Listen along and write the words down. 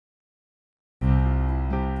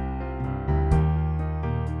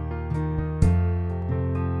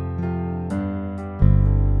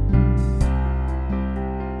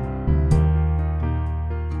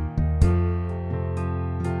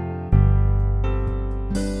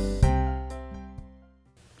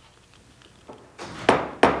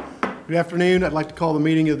Good afternoon. I'd like to call the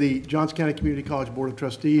meeting of the Johnson County Community College Board of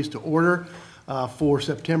Trustees to order for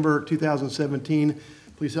September 2017.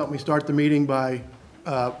 Please help me start the meeting by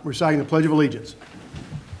reciting the Pledge of Allegiance.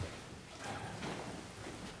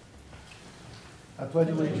 I pledge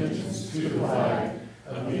allegiance to the flag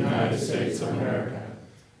of the United States of America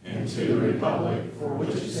and to the republic for which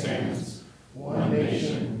it stands, one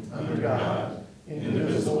nation, under God,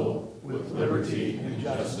 indivisible, with liberty and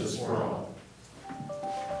justice for all.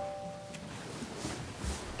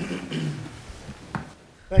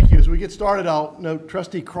 Thank you. As we get started, I'll note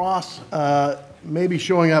Trustee Cross may be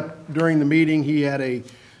showing up during the meeting. He had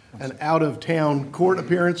an out-of-town court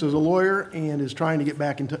appearance as a lawyer and is trying to get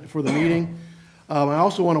back for the meeting. I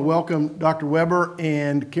also want to welcome Dr. Weber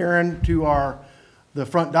and Karen to the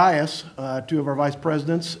front dais, two of our vice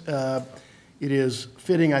presidents. It is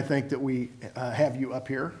fitting, I think, that we have you up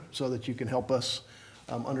here so that you can help us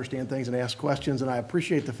understand things and ask questions. And I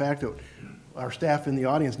appreciate the fact that our staff in the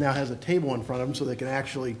audience now has a table in front of them so they can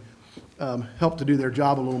actually help to do their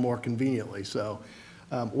job a little more conveniently. So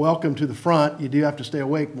welcome to the front. You do have to stay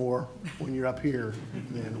awake more when you're up here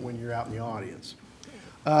than when you're out in the audience.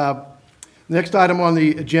 Next item on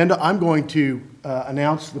the agenda, I'm going to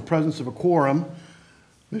announce the presence of a quorum.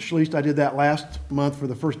 Ms. Schließt, I did that last month for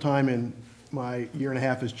the first time in my year and a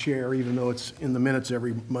half as chair, even though it's in the minutes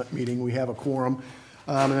every meeting, we have a quorum.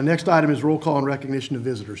 And the next item is roll call and recognition of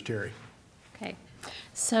visitors. Terry. Okay,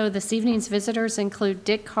 so this evening's visitors include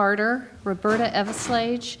Dick Carter, Roberta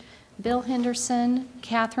Eveslage, Bill Henderson,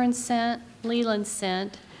 Catherine Sent, Leland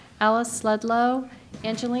Sent, Alice Ludlow,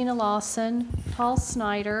 Angelina Lawson, Paul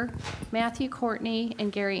Snyder, Matthew Courtney,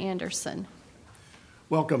 and Gary Anderson.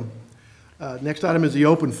 Welcome. Next item is the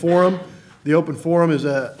open forum. The open forum is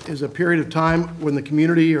a period of time when the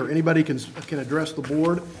community or anybody can address the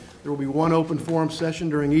board. There will be one open forum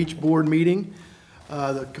session during each board meeting.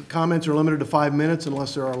 The comments are limited to 5 minutes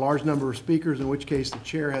unless there are a large number of speakers, in which case the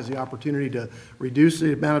chair has the opportunity to reduce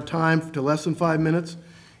the amount of time to less than 5 minutes.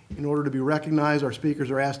 In order to be recognized, our speakers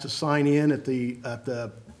are asked to sign in at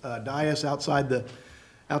the dais outside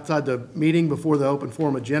the meeting before the open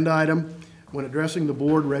forum agenda item. When addressing the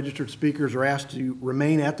board, registered speakers are asked to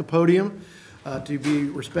remain at the podium, to be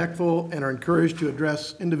respectful, and are encouraged to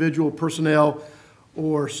address individual personnel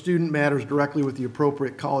or student matters directly with the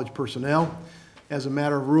appropriate college personnel. As a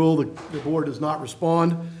matter of rule, the board does not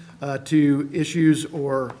respond to issues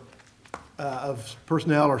or of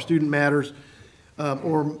personnel or student matters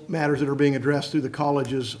or matters that are being addressed through the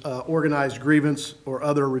college's organized grievance or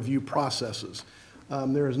other review processes.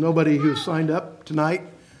 There is nobody who has signed up tonight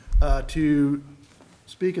to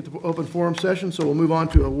speak at the open forum session, so we'll move on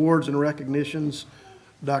to awards and recognitions.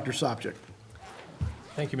 Dr. Sopcich.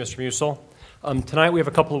 Thank you, Mr. Musil. Tonight we have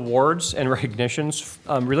a couple of awards and recognitions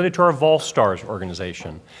related to our Vol Stars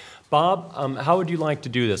organization. Bob, how would you like to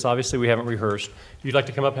do this? Obviously we haven't rehearsed. You'd like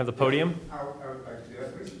to come up and have the podium? I would like to do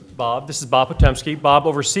that, please. Bob, this is Bob Potemski. Bob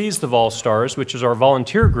oversees the Vol Stars, which is our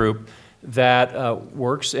volunteer group that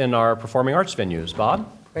works in our performing arts venues.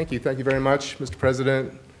 Bob? Thank you. Thank you very much, Mr.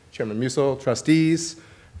 President, Chairman Musil, trustees,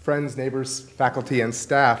 friends, neighbors, faculty, and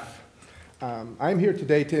staff. I'm here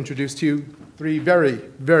today to introduce to you three very,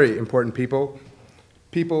 very important people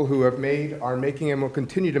who have made, are making, and will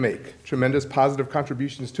continue to make tremendous positive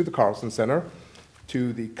contributions to the Carlson Center,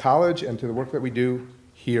 to the college, and to the work that we do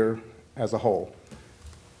here as a whole.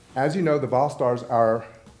 As you know, the Vol Stars are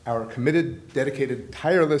our committed, dedicated,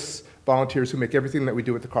 tireless volunteers who make everything that we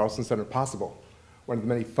do at the Carlson Center possible. One of the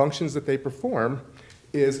many functions that they perform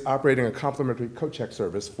is operating a complimentary coat check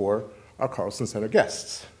service for our Carlson Center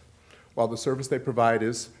guests. While the service they provide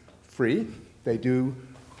is free, they do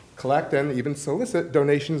collect and even solicit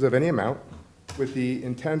donations of any amount with the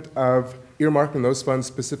intent of earmarking those funds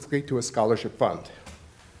specifically to a scholarship fund.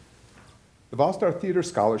 The Vol-Star Theater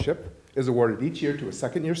Scholarship is awarded each year to a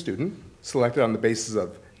second-year student selected on the basis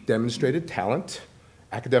of demonstrated talent,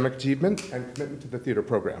 academic achievement, and commitment to the theater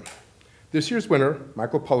program. This year's winner,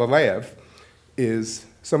 Michael Polaleyev, is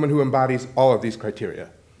someone who embodies all of these criteria.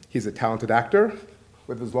 He's a talented actor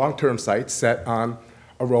with his long-term sights set on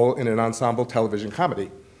a role in an ensemble television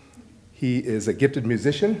comedy. He is a gifted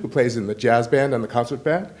musician who plays in the jazz band and the concert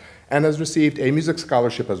band and has received a music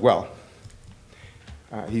scholarship as well.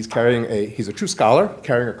 He's a true scholar,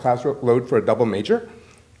 carrying a class load for a double major,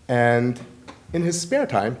 and in his spare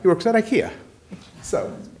time, he works at IKEA.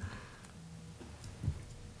 So,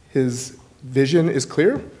 his vision is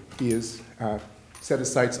clear. He is set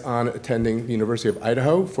his sights on attending the University of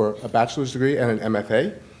Idaho for a bachelor's degree and an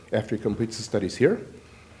MFA after he completes his studies here.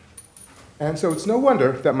 And so it's no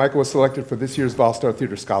wonder that Michael was selected for this year's Vol-Star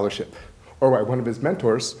Theater Scholarship, or why one of his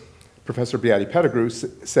mentors, Professor Beatty Pettigrew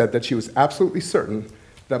said that she was absolutely certain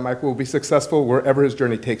that Michael will be successful wherever his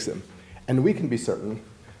journey takes him. And we can be certain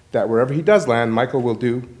that wherever he does land, Michael will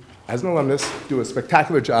do, as an alumnus, do a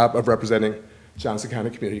spectacular job of representing Johnson County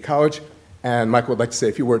Community College. And Michael would like to say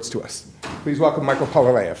a few words to us. Please welcome Michael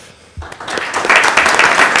Polaleyev.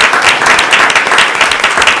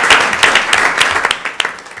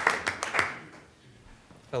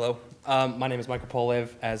 Hello, my name is Michael Polaleyev,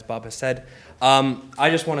 as Bob has said. I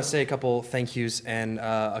just want to say a couple thank yous and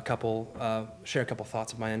share a couple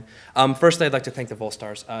thoughts of mine. Firstly, I'd like to thank the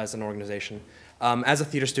Volstars as an organization. As a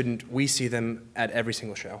theater student, we see them at every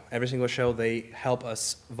single show. Every single show, they help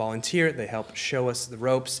us volunteer, they help show us the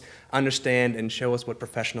ropes, understand and show us what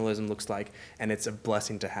professionalism looks like, and it's a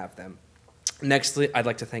blessing to have them. Nextly, I'd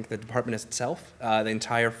like to thank the department itself, the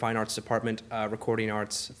entire fine arts department, recording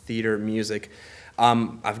arts, theater, music.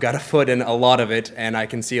 I've got a foot in a lot of it, and I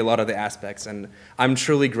can see a lot of the aspects, and I'm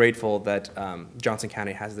truly grateful that Johnson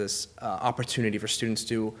County has this opportunity for students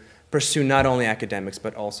to pursue not only academics,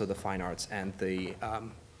 but also the fine arts and the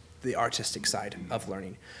artistic side of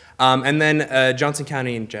learning. And then Johnson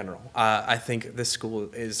County in general. I think this school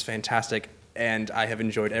is fantastic, and I have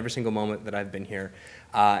enjoyed every single moment that I've been here.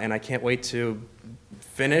 And I can't wait to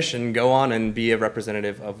finish and go on and be a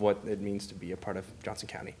representative of what it means to be a part of Johnson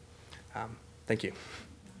County. Thank you.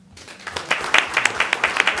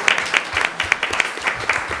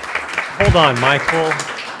 Hold on, Michael.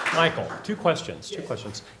 Michael, two questions.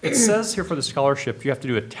 It says here for the scholarship, you have to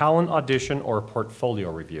do a talent audition or a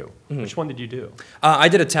portfolio review. Which one did you do? I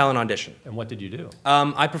did a talent audition. And what did you do?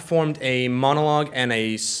 I performed a monologue and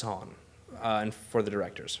a song and for the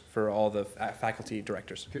directors, for all the faculty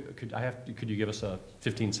directors. Could you give us a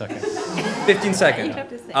 15-second? 15 seconds.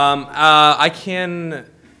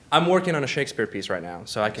 I'm working on a Shakespeare piece right now,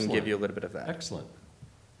 so I can give you a little bit of that. Excellent.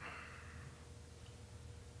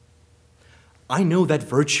 I know that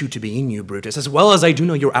virtue to be in you, Brutus, as well as I do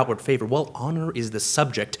know your outward favor. Well, honor is the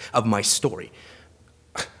subject of my story.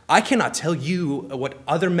 I cannot tell you what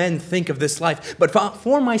other men think of this life, but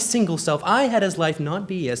for my single self, I had as life not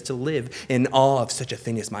be as to live in awe of such a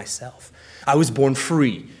thing as myself. I was born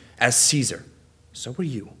free as Caesar. So were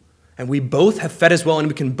you. And we both have fed as well, and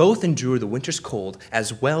we can both endure the winter's cold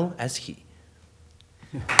as well as he.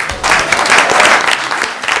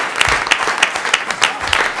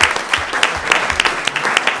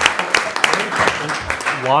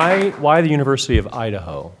 Why the University of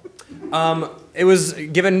Idaho? It was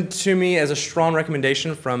given to me as a strong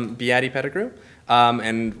recommendation from Beatty Pettigrew,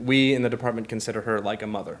 and we in the department consider her like a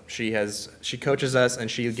mother. She coaches us and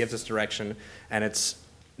she gives us direction, and it's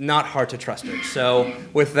not hard to trust her. So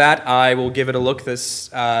with that, I will give it a look this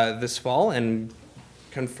fall and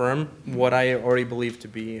confirm what I already believe to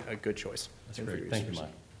be a good choice. That's great. Thank you, Mike.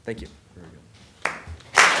 Thank you. Very good.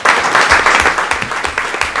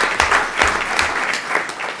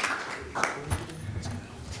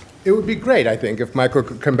 It would be great, I think, if Michael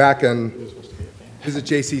could come back and visit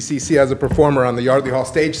JCCC as a performer on the Yardley Hall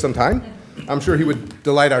stage sometime. I'm sure he would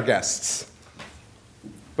delight our guests.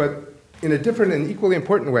 But in a different and equally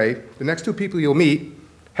important way, the next two people you'll meet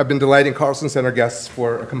have been delighting Carlson Center guests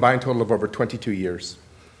for a combined total of over 22 years.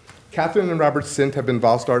 Catherine and Robert Sint have been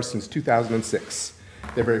Volstars since 2006.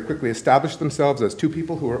 They very quickly established themselves as two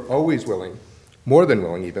people who are always willing, more than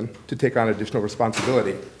willing even, to take on additional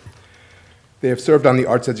responsibility. They have served on the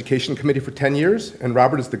Arts Education Committee for 10 years, and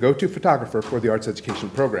Robert is the go-to photographer for the Arts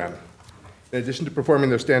Education program. In addition to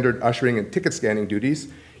performing their standard ushering and ticket scanning duties,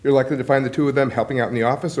 you're likely to find the two of them helping out in the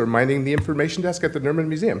office or minding the information desk at the Nerman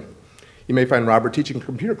Museum. You may find Robert teaching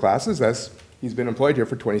computer classes, as he's been employed here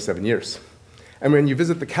for 27 years. And when you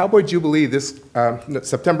visit the Cowboy Jubilee this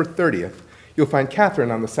September 30th, you'll find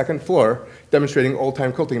Catherine on the second floor demonstrating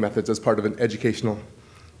old-time quilting methods as part of an educational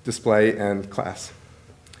display and class.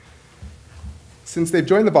 Since they've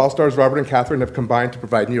joined the Volstars, Robert and Catherine have combined to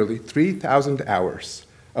provide nearly 3,000 hours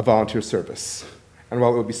of volunteer service. And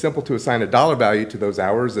while it would be simple to assign a dollar value to those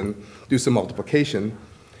hours and do some multiplication,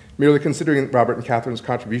 merely considering Robert and Catherine's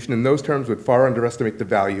contribution in those terms would far underestimate the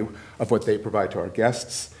value of what they provide to our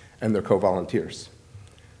guests and their co-volunteers.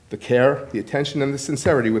 The care, the attention, and the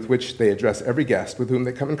sincerity with which they address every guest with whom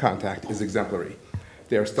they come in contact is exemplary.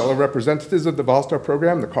 They are stellar representatives of the Volstar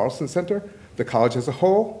program, the Carlson Center, the college as a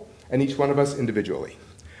whole, and each one of us individually.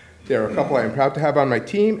 They are a couple I am proud to have on my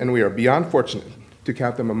team, and we are beyond fortunate to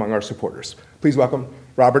count them among our supporters. Please welcome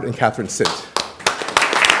Robert and Catherine Sint.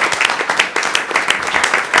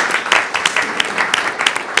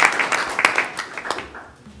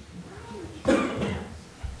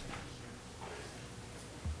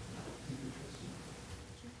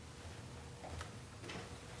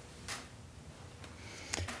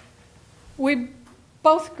 We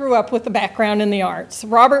both grew up with a background in the arts.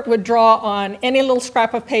 Robert would draw on any little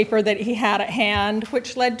scrap of paper that he had at hand,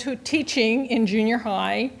 which led to teaching in junior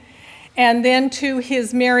high, and then to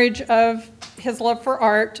his marriage of his love for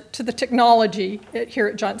art to the technology here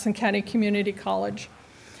at Johnson County Community College,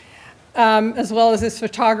 as well as his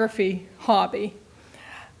photography hobby.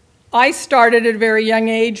 I started at a very young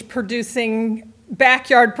age producing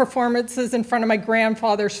backyard performances in front of my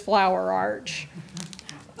grandfather's flower arch.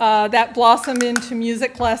 That blossomed into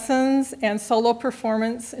music lessons and solo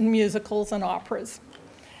performance in musicals and operas.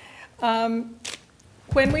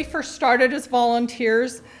 When we first started as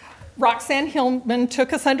volunteers, Roxanne Hillman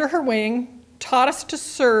took us under her wing, taught us to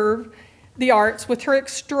serve the arts with her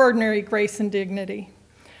extraordinary grace and dignity.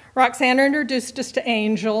 Roxanne introduced us to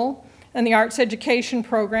Angel and the arts education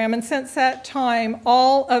program, and since that time,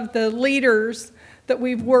 all of the leaders that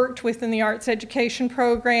we've worked with in the arts education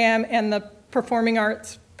program and the performing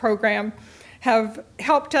arts program have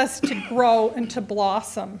helped us to grow and to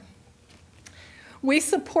blossom. We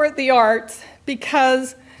support the arts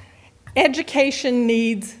because education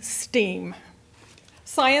needs STEAM.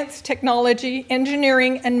 Science, technology,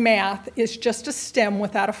 engineering, and math is just a stem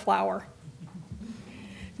without a flower.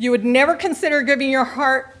 You would never consider giving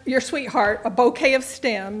your sweetheart a bouquet of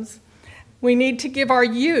stems. We need to give our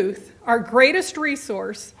youth, our greatest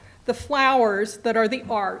resource, the flowers that are the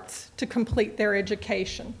arts to complete their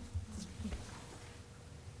education.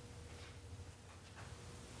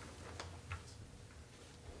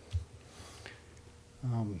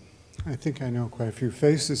 I think I know quite a few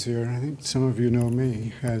faces here, and I think some of you know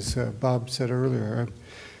me. As Bob said earlier, I've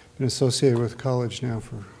been associated with the college now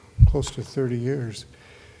for close to 30 years.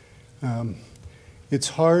 It's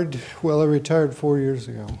hard. Well, I retired 4 years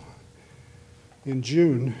ago. In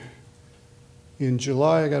June, in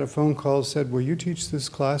July, I got a phone call that said, will you teach this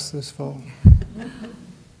class this fall?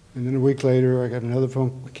 And then a week later, I got another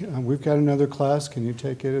phone, we've got another class, can you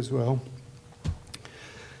take it as well?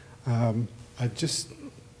 I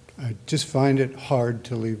just find it hard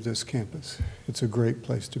to leave this campus. It's a great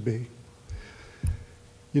place to be.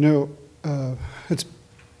 You know, it's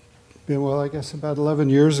been, well, I guess about 11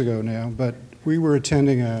 years ago now, but we were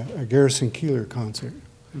attending a Garrison Keillor concert.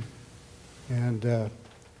 And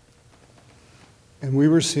we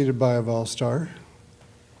were seated by a Vol-Star.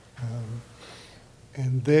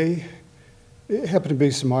 And it happened to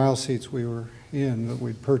be some aisle seats we were in that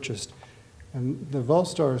we'd purchased. And the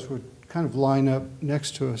Vol-Stars would kind of line up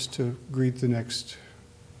next to us to greet the next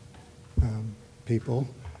people,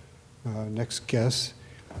 next guests.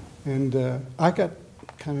 And I got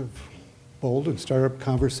kind of bold and started up a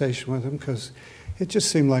conversation with them because it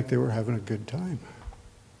just seemed like they were having a good time.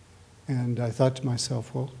 And I thought to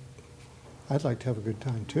myself, well, I'd like to have a good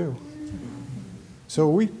time too. So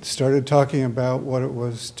we started talking about what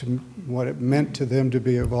it meant to them to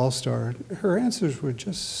be a Vol-Star. Her answers were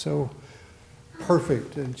just so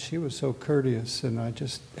perfect, and she was so courteous, and I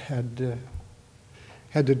just had to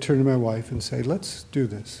turn to my wife and say, let's do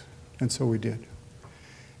this. And so we did.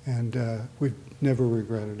 And we've never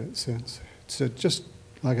regretted it since. It's just,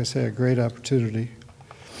 like I say, a great opportunity.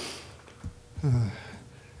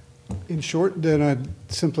 In short, then, I'd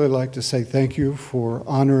simply like to say thank you for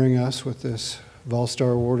honoring us with this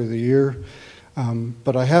Vol-Star Award of the Year.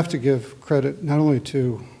 But I have to give credit not only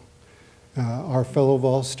to our fellow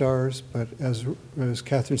Vol-Stars, but as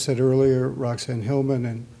Catherine said earlier, Roxanne Hillman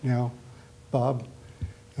and now Bob.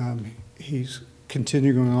 He's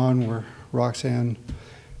continuing on where Roxanne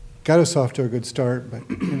got us off to a good start, but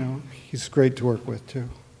you know, he's great to work with too.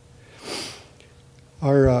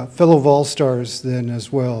 Our fellow Vol-Stars then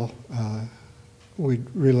as well, we'd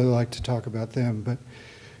really like to talk about them, but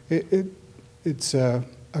it's a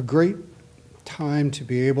great time to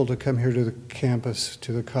be able to come here to the campus,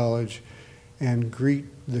 to the college, and greet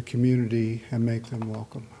the community and make them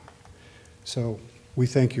welcome. So we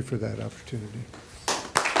thank you for that opportunity.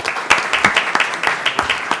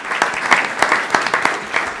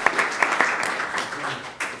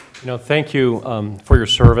 You know, thank you for your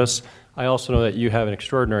service. I also know that you have an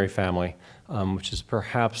extraordinary family, which is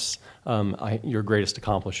perhaps your greatest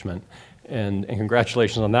accomplishment. And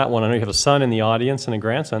congratulations on that one. I know you have a son in the audience and a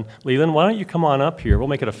grandson. Leland, why don't you come on up here? We'll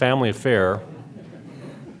make it a family affair.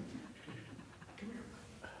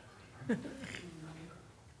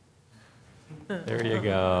 There you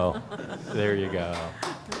go. There you go.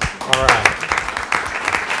 All right.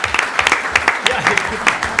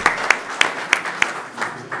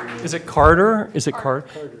 Is it Carter? Is it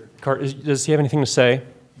Carter? Carter. Does he have anything to say?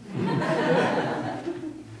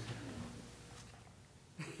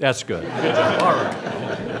 That's good. Good job. All right.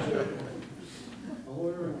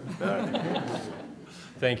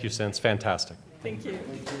 Thank you, Sense. Fantastic. Thank you.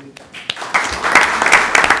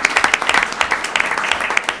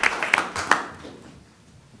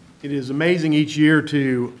 It is amazing each year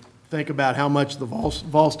to think about how much the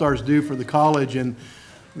Vol Stars do for the college, and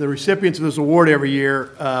the recipients of this award every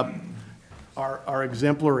year are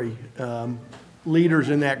exemplary leaders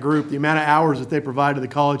in that group. The amount of hours that they provide to the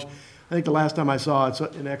college, I think the last time I saw it's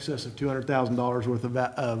in excess of $200,000 worth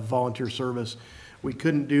of volunteer service. We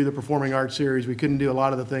couldn't do the Performing Arts Series. We couldn't do a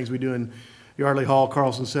lot of the things we do in Yardley Hall,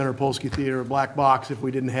 Carlson Center, Polsky Theater, Black Box if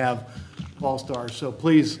we didn't have Vol Stars. So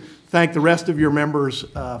please thank the rest of your members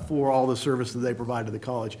for all the service that they provide to the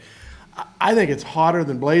college. I think it's hotter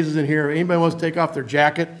than blazes in here. If anybody wants to take off their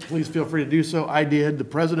jacket, please feel free to do so. I did. The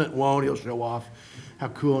president won't. He'll show off how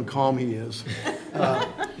cool and calm he is.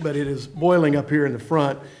 But it is boiling up here in the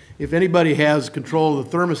front. If anybody has control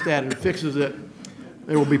of the thermostat and fixes it,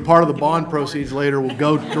 it will be part of the bond proceeds later. Will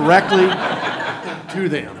go directly to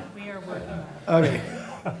them. We are working on it. Okay.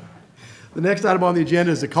 The next item on the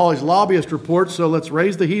agenda is the college lobbyist report, so let's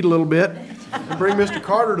raise the heat a little bit and bring Mr.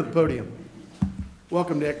 Carter to the podium.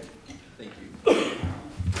 Welcome, Nick. Thank you.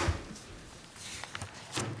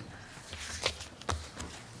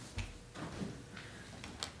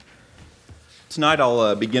 Tonight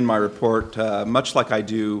I'll begin my report, much like I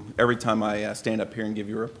do every time I stand up here and give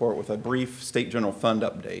you a report, with a brief State General Fund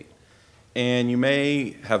update. And you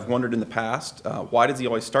may have wondered in the past, why does he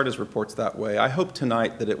always start his reports that way? I hope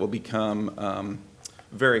tonight that it will become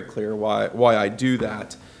very clear why I do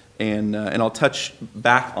that. And I'll touch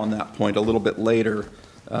back on that point a little bit later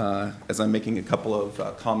as I'm making a couple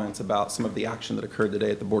of comments about some of the action that occurred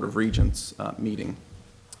today at the Board of Regents meeting.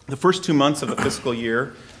 The first 2 months of the fiscal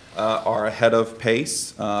year are ahead of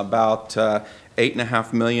pace, about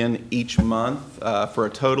 $8.5 million each month, for a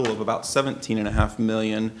total of about $17.5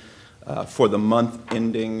 million for the month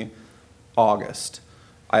ending August.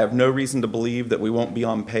 I have no reason to believe that we won't be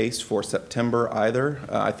on pace for September either.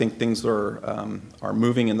 I think things are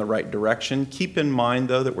moving in the right direction. Keep in mind,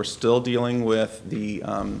 though, that we're still dealing with the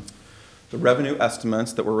revenue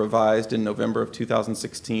estimates that were revised in November of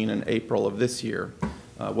 2016 and April of this year.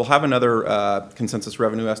 We'll have another consensus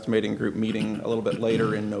revenue estimating group meeting a little bit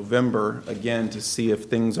later in November, again, to see if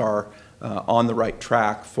things are on the right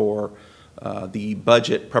track for the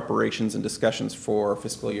budget preparations and discussions for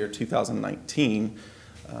fiscal year 2019.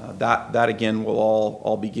 That again will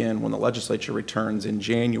all begin when the legislature returns in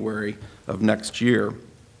January of next year.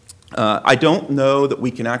 I don't know that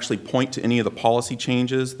we can actually point to any of the policy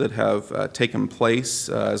changes that have taken place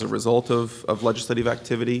as a result of legislative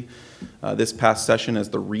activity this past session as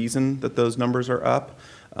the reason that those numbers are up.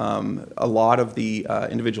 A lot of the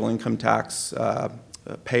individual income tax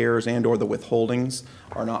payers and or the withholdings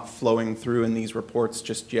are not flowing through in these reports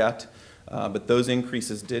just yet. But those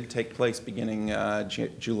increases did take place beginning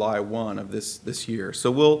July 1 of this year. So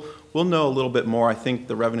we'll know a little bit more. I think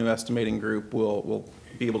the revenue estimating group will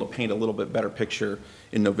be able to paint a little bit better picture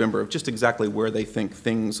in November of just exactly where they think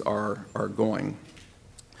things are going.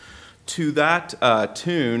 To that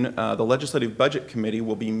tune, the Legislative Budget Committee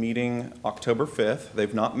will be meeting October 5th.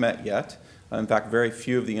 They've not met yet. In fact, very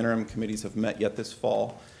few of the interim committees have met yet this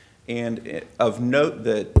fall. And of note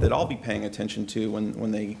that I'll be paying attention to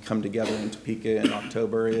when they come together in Topeka in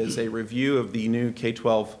October is a review of the new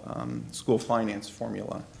K-12 school finance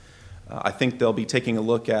formula. I think they'll be taking a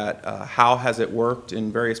look at how has it worked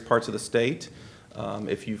in various parts of the state.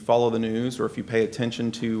 If you follow the news or if you pay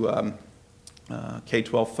attention to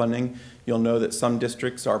K-12 funding, you'll know that some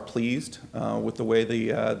districts are pleased with the way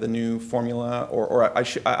the new formula, or I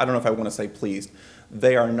don't know if I want to say pleased.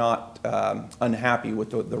 They are not unhappy with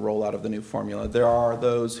the rollout of the new formula. There are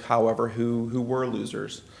those, however, who were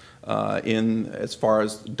losers in as far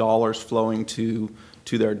as dollars flowing to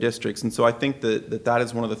their districts. And so I think that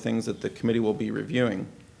is one of the things that the committee will be reviewing.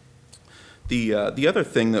 The other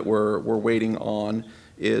thing that we're waiting on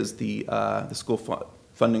is the school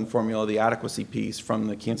funding formula, the adequacy piece from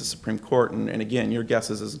the Kansas Supreme Court. And again, your guess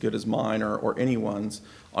is as good as mine or anyone's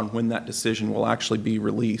on when that decision will actually be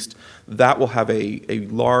released. That will have a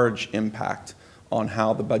large impact on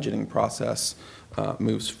how the budgeting process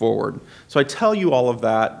moves forward. So I tell you all of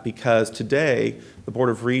that because today the Board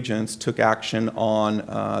of Regents took action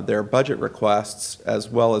on their budget requests as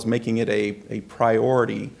well as making it a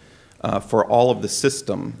priority for all of the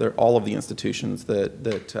system, all of the institutions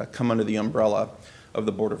that come under the umbrella of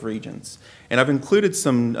the Board of Regents. And I've included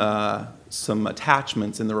some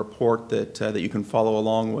attachments in the report that you can follow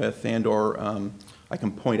along with, and or I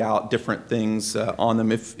can point out different things on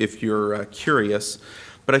them if you're curious.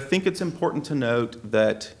 But I think it's important to note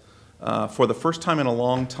that For the first time in a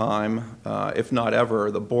long time, if not ever,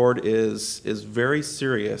 the board is very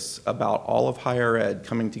serious about all of higher ed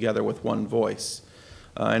coming together with one voice.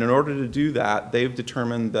 And in order to do that, they've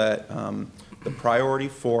determined that the priority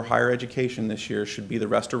for higher education this year should be the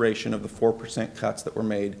restoration of the 4% cuts that were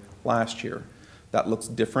made last year. That looks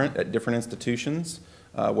different at different institutions,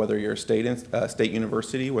 whether you're a state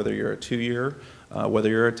university, whether you're a two-year, whether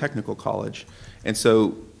you're a technical college. And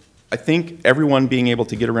so I think everyone being able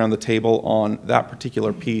to get around the table on that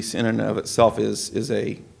particular piece in and of itself is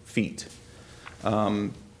a feat.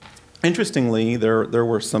 Interestingly, there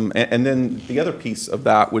were some, and then the other piece of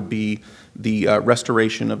that would be the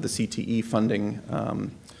restoration of the CTE funding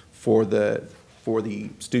for the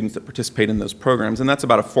students that participate in those programs, and that's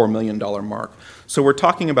about a $4 million mark. So we're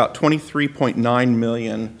talking about $23.9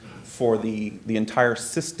 million for the entire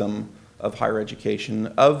system of higher education,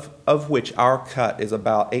 of which our cut is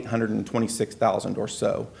about $826,000 or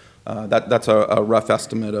so. That's a rough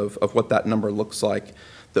estimate of what that number looks like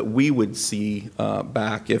that we would see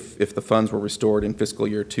back if the funds were restored in fiscal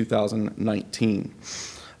year 2019.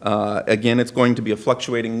 Again, it's going to be a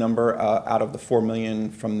fluctuating number out of the $4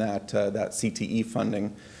 million from that CTE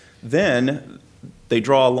funding. Then they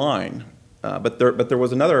draw a line. But there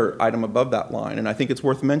was another item above that line, and I think it's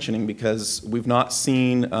worth mentioning because we've not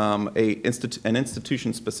seen an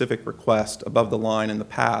institution-specific request above the line in the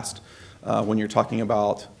past when you're talking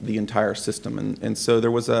about the entire system. And so there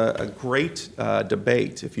was a great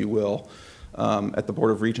debate, if you will, at the Board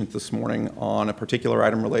of Regents this morning on a particular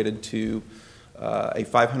item related to a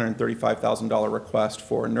 $535,000 request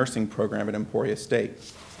for a nursing program at Emporia State.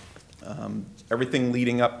 Everything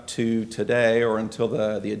leading up to today or until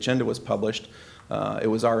the agenda was published, it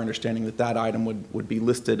was our understanding that that item would be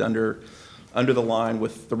listed under the line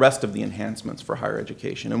with the rest of the enhancements for higher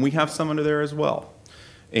education. And we have some under there as well.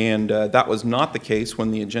 And that was not the case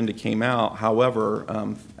when the agenda came out.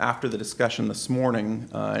 However, after the discussion this morning,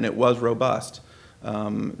 and it was robust,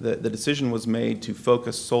 the decision was made to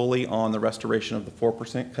focus solely on the restoration of the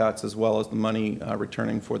 4% cuts as well as the money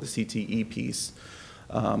returning for the CTE piece.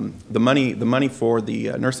 The money for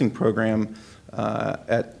the nursing program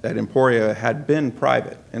at Emporia had been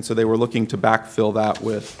private, and so they were looking to backfill that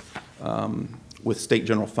with state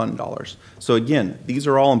general fund dollars. So again, these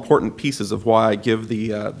are all important pieces of why I give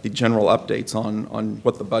the general updates on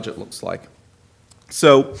what the budget looks like.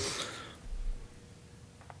 So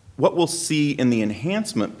what we'll see in the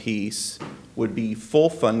enhancement piece would be full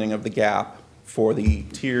funding of the gap for the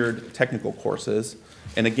tiered technical courses.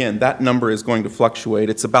 And again, that number is going to fluctuate.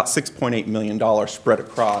 It's about $6.8 million spread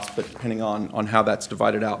across, but depending on how that's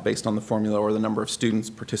divided out based on the formula or the number of students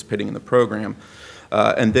participating in the program.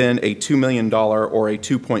 And then a $2 million or a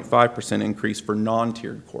 2.5% increase for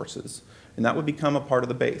non-tiered courses. And that would become a part of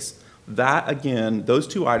the base. That, again, those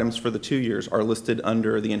two items for the 2 years are listed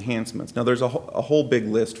under the enhancements. Now, there's a whole big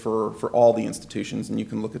list for all the institutions, and you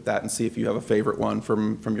can look at that and see if you have a favorite one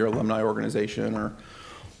from your alumni organization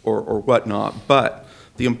or whatnot. But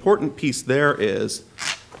the important piece there is,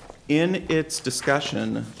 in its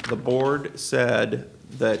discussion, the board said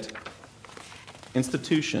that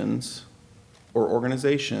institutions or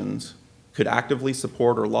organizations could actively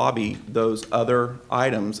support or lobby those other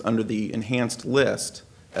items under the enhanced list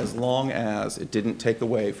as long as it didn't take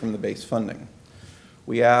away from the base funding.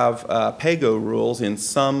 We have pay-go rules in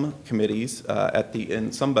some committees,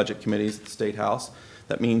 in some budget committees at the State House.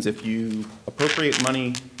 That means if you appropriate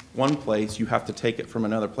money one place, you have to take it from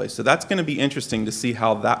another place. So that's going to be interesting to see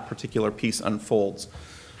how that particular piece unfolds.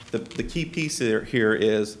 The key piece here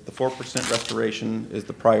is the 4% restoration is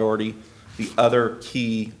the priority. The other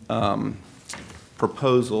key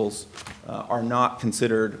proposals are not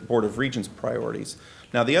considered Board of Regents priorities.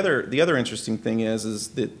 Now, the other interesting thing is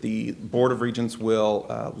that the Board of Regents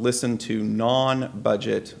will listen to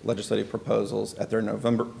non-budget legislative proposals at their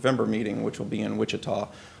November meeting, which will be in Wichita.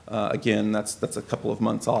 Again, that's a couple of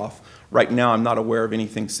months off. Right now, I'm not aware of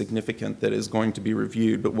anything significant that is going to be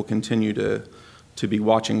reviewed, but we'll continue to be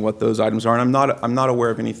watching what those items are. And I'm not aware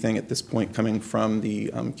of anything at this point coming from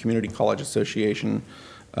the Community College Association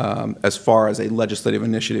as far as a legislative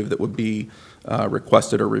initiative that would be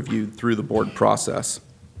requested or reviewed through the board process.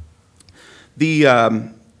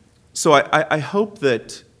 So I hope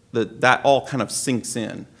that all kind of sinks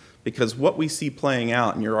in, because what we see playing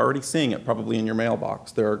out, and you're already seeing it probably in your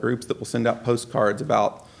mailbox, there are groups that will send out postcards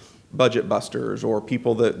about budget busters or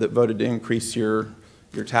people that voted to increase your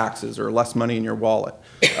taxes or less money in your wallet.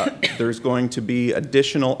 There's going to be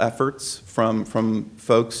additional efforts from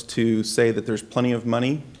folks to say that there's plenty of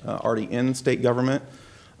money already in state government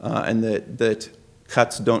and that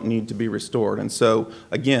cuts don't need to be restored. And so,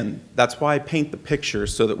 again, that's why I paint the picture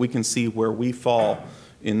so that we can see where we fall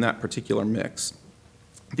in that particular mix.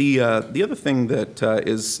 The other thing that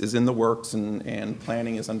is in the works and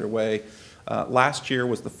planning is underway. Last year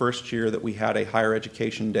was the first year that we had a higher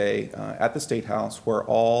education day at the State House where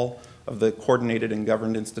all of the coordinated and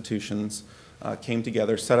governed institutions came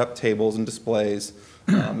together, set up tables and displays.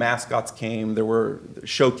 Mascots came. There were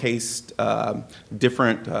showcased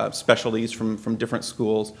different specialties from different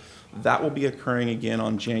schools. That will be occurring again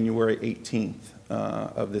on January 18th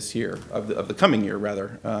of this year, of the coming year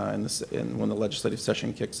rather, when the legislative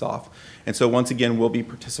session kicks off. And so once again, we'll be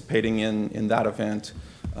participating in that event,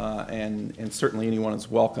 and certainly anyone is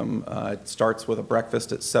welcome. It starts with a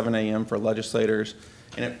breakfast at 7 a.m. for legislators,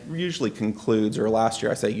 and it usually concludes, or last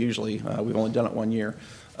year, I say usually, we've only done it 1 year,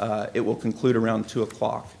 it will conclude around 2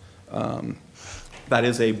 o'clock. That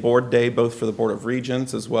is a board day both for the Board of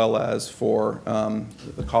Regents as well as for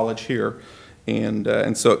the college here.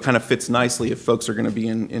 And so it kind of fits nicely if folks are going to be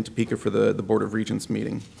in Topeka for the Board of Regents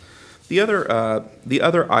meeting. The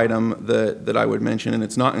other item that I would mention, and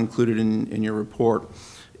it's not included in your report,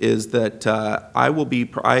 is that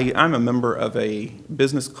I'm a member of a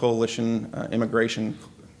business coalition,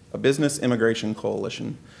 a business immigration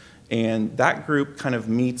coalition, and that group kind of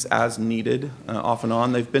meets as needed off and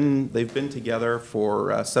on. They've been together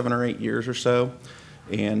for 7 or 8 years or so.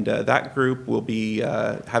 And that group will be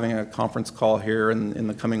having a conference call here in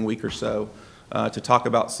the coming week or so to talk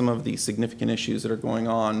about some of the significant issues that are going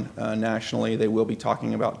on nationally. They will be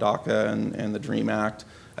talking about DACA and the DREAM Act,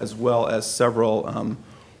 as well as several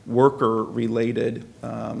worker-related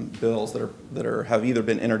bills that have either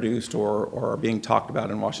been introduced or are being talked about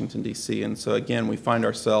in Washington, D.C. And so again, we find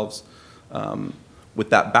ourselves with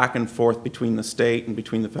that back and forth between the state and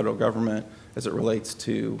between the federal government as it relates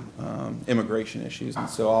to immigration issues. And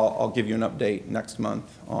so I'll give you an update next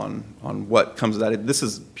month on what comes of that. This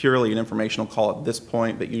is purely an informational call at this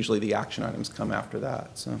point, but usually the action items come after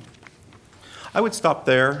that. So I would stop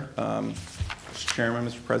there, Mr. Chairman,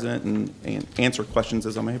 Mr. President, and answer questions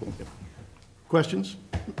as I'm able. Questions?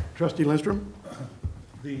 Trustee Lindstrom?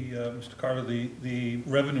 Mr. Carter, the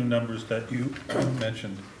revenue numbers that you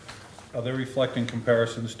mentioned, are they reflecting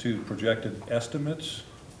comparisons to projected estimates,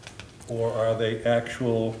 or are they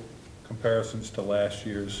actual comparisons to last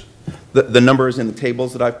year's? The numbers in the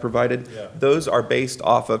tables that I've provided, yeah, those are based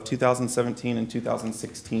off of 2017 and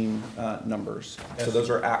 2016 numbers. So those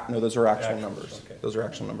are actual numbers. Okay. Those are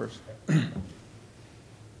actual numbers.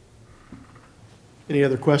 Any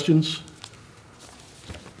other questions?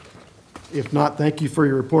 If not, thank you for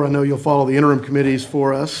your report. I know you'll follow the interim committees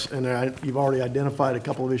for us, and you've already identified a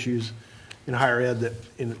couple of issues in higher ed that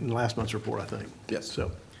in last month's report, I think. Yes.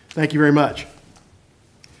 So, thank you very much.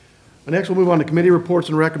 Next, we'll move on to committee reports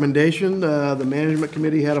and recommendation. The management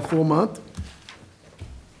committee had a full month.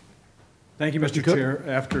 Thank you, Mr. Chair.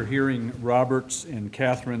 After hearing Robert's and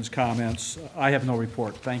Catherine's comments, I have no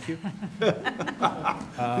report. Thank you. We're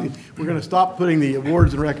going to stop putting the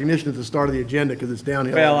awards and recognition at the start of the agenda because it's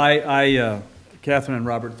downhill. Well, Catherine and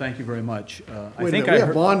Robert, thank you very much. I think we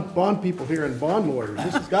have bond people here and bond lawyers.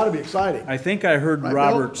 This has got to be exciting. I think I heard Right,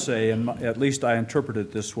 Robert Bill? say, and at least I interpret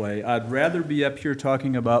it this way, I'd rather be up here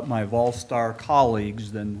talking about my Vol-Star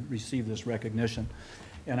colleagues than receive this recognition.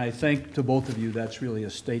 And I think to both of you, that's really a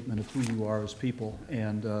statement of who you are as people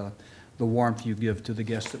and the warmth you give to the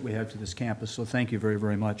guests that we have to this campus. So thank you very,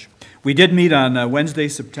 very much. We did meet on Wednesday,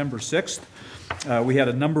 September 6th. We had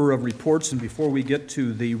a number of reports, and before we get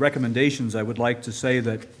to the recommendations, I would like to say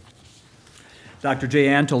that Dr. Jay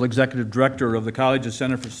Antle, Executive Director of the College's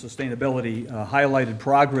Center for Sustainability, highlighted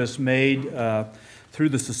progress made through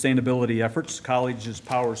the sustainability efforts, college's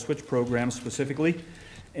Power Switch program specifically,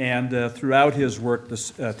 and throughout his work,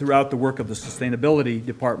 throughout the work of the Sustainability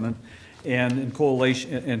Department, and in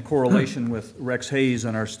correlation with Rex Hayes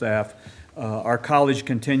and our staff, our college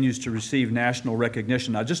continues to receive national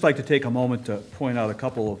recognition. I'd just like to take a moment to point out a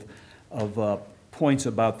couple of points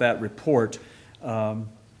about that report. In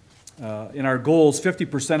our goals,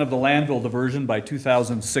 50% of the landfill diversion by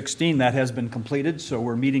 2016, that has been completed, so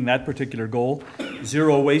we're meeting that particular goal.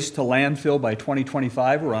 Zero waste to landfill by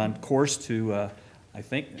 2025, we're on course to, I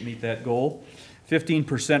think, meet that goal.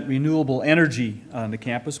 15% renewable energy on the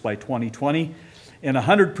campus by 2020, and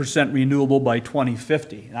 100% renewable by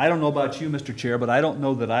 2050. And I don't know about you, Mr. Chair, but I don't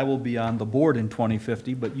know that I will be on the board in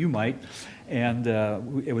 2050, but you might, and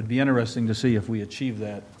it would be interesting to see if we achieve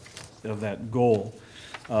that goal.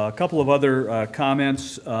 A couple of other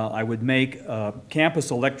comments I would make.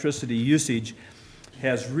 Campus electricity usage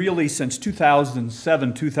has really, since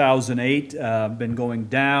 2007, 2008, been going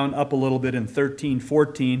down, up a little bit in 13,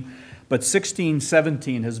 14, but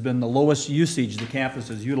 16-17 has been the lowest usage the campus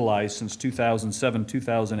has utilized since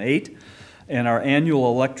 2007-2008, and our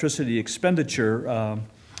annual electricity expenditure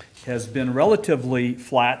has been relatively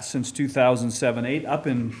flat since 2007-08, up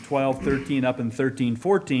in 12-13, up in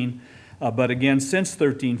 13-14, but again, since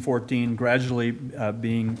 13-14, gradually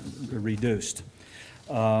being reduced.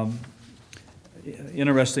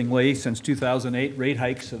 Interestingly, since 2008, rate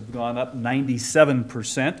hikes have gone up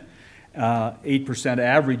 97%, 8%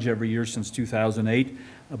 average every year since 2008,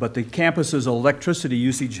 but the campus's electricity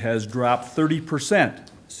usage has dropped 30%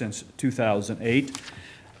 since 2008.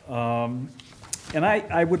 And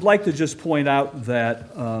I would like to just point out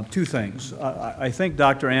that two things. I think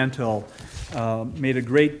Dr. Antle made a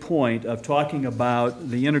great point of talking about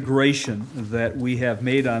the integration that we have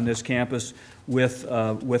made on this campus with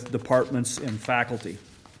departments and faculty.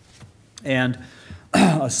 And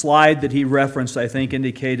a slide that he referenced, I think,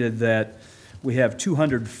 indicated that we have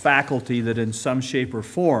 200 faculty that in some shape or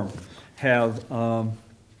form have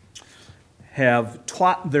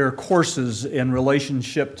taught their courses in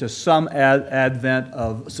relationship to some advent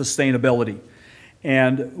of sustainability.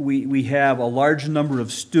 And we have a large number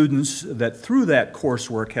of students that through that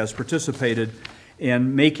coursework has participated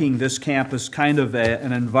in making this campus kind of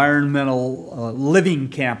an environmental living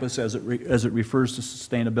campus as it refers to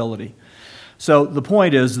sustainability. So the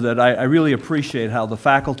point is that I really appreciate how the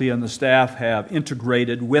faculty and the staff have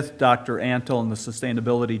integrated with Dr. Antle and the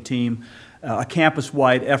sustainability team a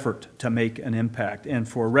campus-wide effort to make an impact, and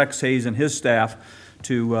for Rex Hayes and his staff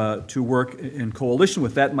to work in coalition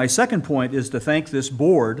with that. My second point is to thank this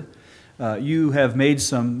board. You have made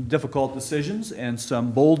some difficult decisions and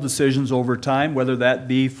some bold decisions over time, whether that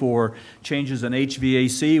be for changes in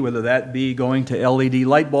HVAC, whether that be going to LED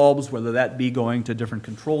light bulbs, whether that be going to different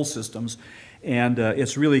control systems, and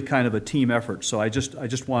it's really kind of a team effort. So I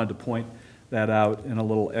just wanted to point that out in a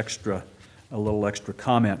little extra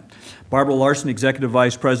comment. Barbara Larson, Executive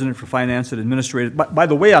Vice President for Finance and Administrative. By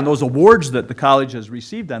the way, on those awards that the college has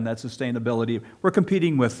received on that sustainability, we're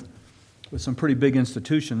competing with some pretty big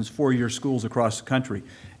institutions, four-year schools across the country,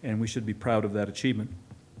 and we should be proud of that achievement.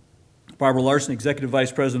 Barbara Larson, Executive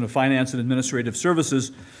Vice President of Finance and Administrative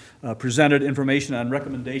Services, presented information on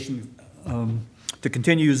recommendation to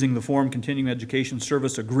continue using the form Continuing Education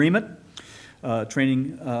Service Agreement.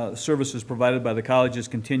 Training services provided by the college's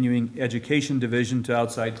Continuing Education Division to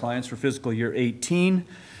outside clients for fiscal year 18.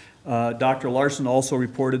 Dr. Larson also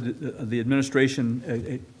reported that the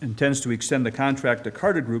administration intends to extend the contract to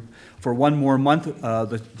Carter Group for one more month.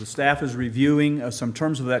 The staff is reviewing some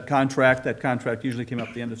terms of that contract. That contract usually came up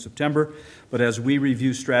at the end of September, but as we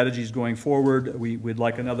review strategies going forward, we'd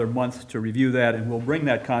like another month to review that, and we'll bring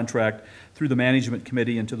that contract through the Management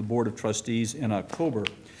Committee and to the Board of Trustees in October.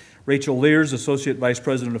 Rachel Lears, Associate Vice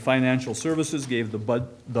President of Financial Services, gave the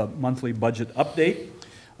monthly budget update.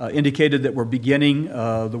 Indicated that we're beginning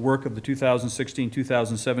the work of the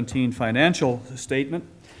 2016-2017 financial statement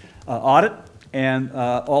audit, and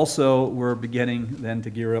also we're beginning then to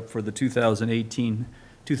gear up for the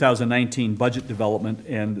 2018-2019 budget development,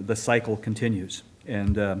 and the cycle continues.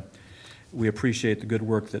 And we appreciate the good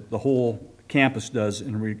work that the whole campus does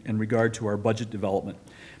in regard to our budget development.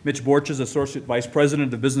 Mitch Borches, Associate Vice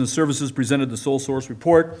President of Business Services, presented the sole source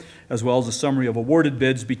report, as well as a summary of awarded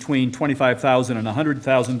bids between $25,000 and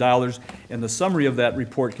 $100,000, and the summary of that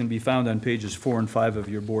report can be found on pages 4 and 5 of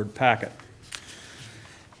your board packet.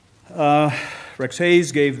 Rex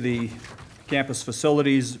Hayes gave the campus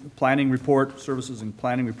facilities planning report, services and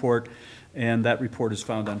planning report, and that report is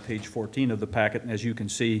found on page 14 of the packet. And as you can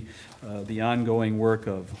see, the ongoing work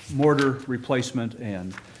of mortar replacement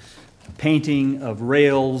and painting of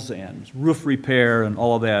rails and roof repair and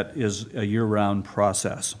all of that is a year-round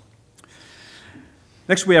process.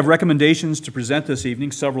 Next, we have recommendations to present this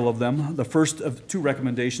evening, several of them. The first of two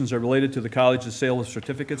recommendations are related to the college's sale of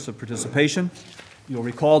certificates of participation. You'll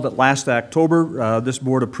recall that last October, this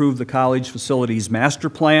board approved the college facilities master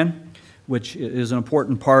plan, which is an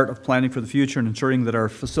important part of planning for the future and ensuring that our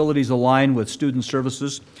facilities align with student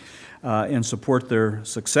services and support their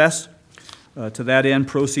success. To that end,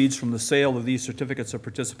 proceeds from the sale of these certificates of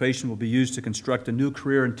participation will be used to construct a new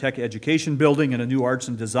career and tech education building and a new arts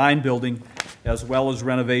and design building, as well as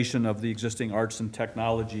renovation of the existing arts and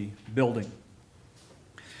technology building.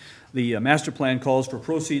 The master plan calls for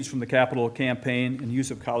proceeds from the capital campaign and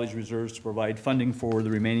use of college reserves to provide funding for the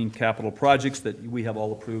remaining capital projects that we have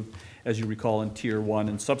all approved, as you recall, in Tier 1,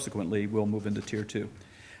 and subsequently we'll move into Tier 2.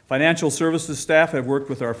 Financial services staff have worked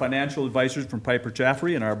with our financial advisors from Piper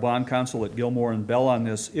Jaffray and our bond counsel at Gilmore and Bell on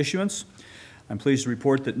this issuance. I'm pleased to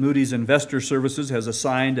report that Moody's Investor Services has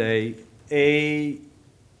assigned a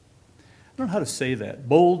don't know how to say that,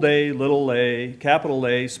 bold A, little a, capital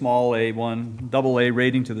A, small A1, double A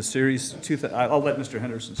rating to the Series, I'll let Mr.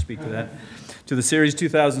 Henderson speak to that, to the Series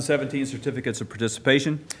 2017 Certificates of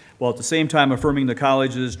Participation, while at the same time affirming the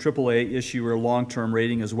college's AAA issuer long-term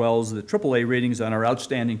rating as well as the AAA ratings on our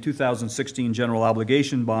outstanding 2016 general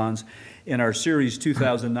obligation bonds and our Series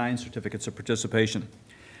 2009 Certificates of Participation.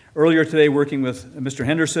 Earlier today, working with Mr.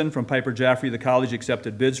 Henderson from Piper Jaffray, the college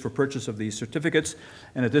accepted bids for purchase of these certificates,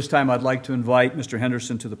 and at this time I'd like to invite Mr.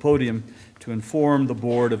 Henderson to the podium to inform the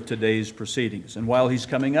board of today's proceedings. And while he's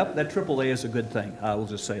coming up, that AAA is a good thing. I will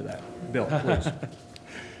just say that. Bill, please.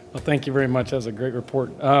 Well, thank you very much. That was a great report.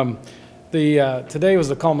 Today was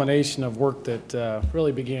the culmination of work that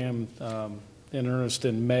really began in earnest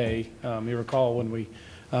in May. You recall when we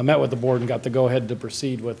met with the board and got the go-ahead to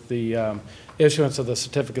proceed with the issuance of the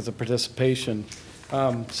certificates of participation.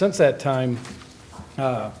 Since that time,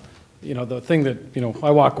 the thing that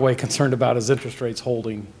I walk away concerned about is interest rates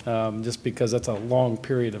holding, just because that's a long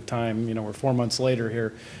period of time. We're 4 months later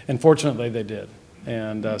here, and fortunately they did.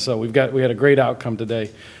 And so we had a great outcome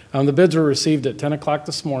today. The bids were received at 10 o'clock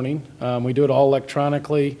this morning. We do it all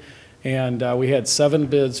electronically, and we had 7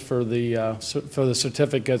 bids for the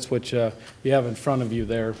certificates, which you have in front of you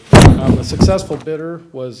there. The successful bidder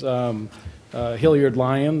was Hilliard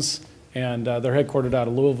Lyons, and they're headquartered out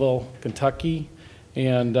of Louisville, Kentucky.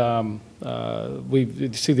 And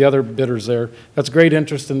we see the other bidders there. That's great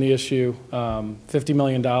interest in the issue, $50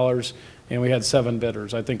 million, and we had 7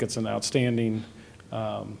 bidders. I think it's an outstanding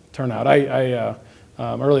turnout.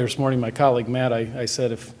 Earlier this morning, my colleague Matt, I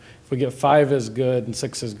said if we get 5 is good and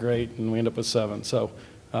 6 is great, and we end up with 7. So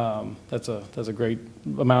that's a great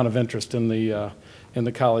amount of interest in the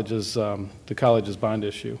college's bond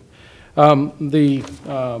issue.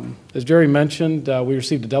 As Jerry mentioned, we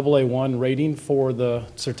received a AA1 rating for the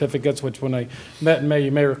certificates, which when I met in May,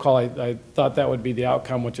 you may recall, I thought that would be the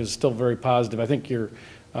outcome, which is still very positive. I think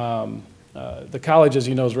the college, as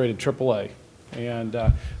you know, is rated AAA. And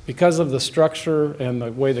because of the structure and the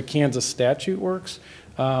way the Kansas statute works,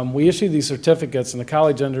 we issue these certificates and the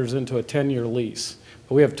college enters into a 10-year lease.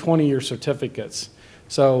 But we have 20-year certificates.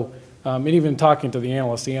 So, and even talking to the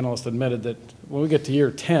analyst admitted that when we get to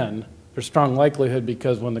year 10, there's strong likelihood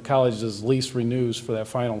because when the college's lease renews for that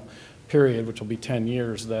final period, which will be 10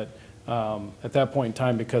 years, that at that point in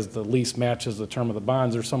time, because the lease matches the term of the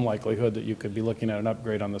bonds, there's some likelihood that you could be looking at an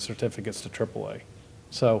upgrade on the certificates to AAA.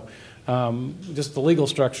 So just the legal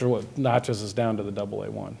structure, what notches us down to the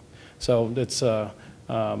AA1. So it's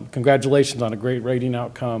congratulations on a great rating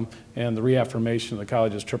outcome and the reaffirmation of the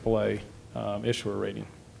college's AAA issuer rating.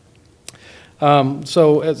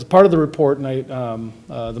 So as part of the report, and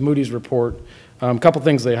the Moody's report, a couple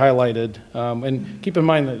things they highlighted. And keep in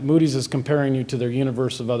mind that Moody's is comparing you to their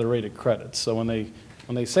universe of other rated credits. So when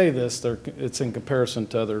they say this, it's in comparison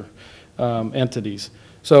to other entities.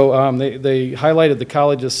 So they highlighted the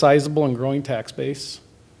college's sizable and growing tax base,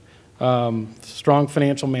 strong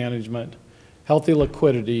financial management, healthy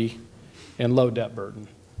liquidity, and low debt burden.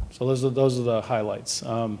 So those are the highlights.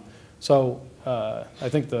 I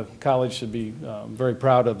think the college should be very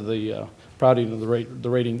proud of the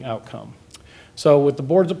rating outcome. So with the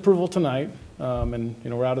board's approval tonight, and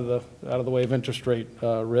we're out of the way of interest rate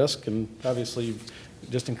risk, and obviously you've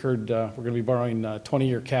just incurred. We're going to be borrowing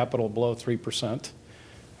 20-year capital below 3%.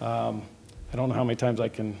 I don't know how many times I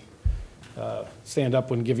can stand up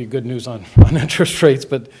and give you good news on interest rates,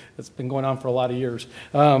 but it's been going on for a lot of years.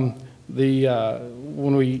 With the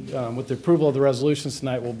approval of the resolutions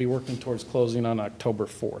tonight, we'll be working towards closing on October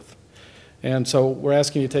 4th. And so we're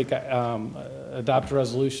asking you to adopt a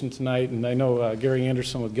resolution tonight, and I know Gary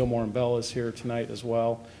Anderson with Gilmore and Bell is here tonight as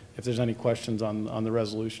well, if there's any questions on the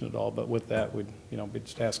resolution at all. But with that, we'd be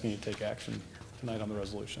just asking you to take action tonight on the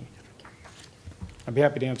resolution. I'd be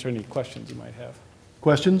happy to answer any questions you might have.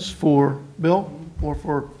 Questions for Bill or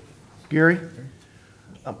for Gary?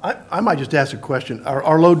 I might just ask a question.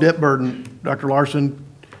 Our low debt burden, Dr. Larson,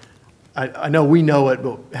 I know we know it,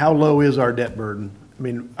 but how low is our debt burden? I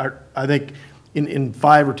mean, I think in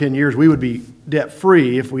 5 or 10 years, we would be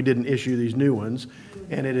debt-free if we didn't issue these new ones,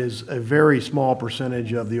 and it is a very small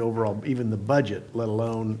percentage of the overall, even the budget, let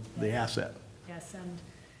alone the asset. Yes, and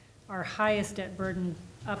our highest debt burden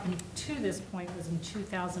up to this point was in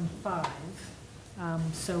 2005.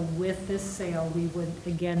 So with this sale, we would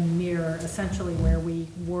again mirror essentially where we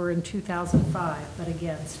were in 2005, but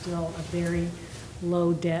again, still a very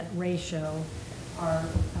low debt ratio. Our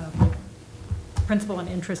principal and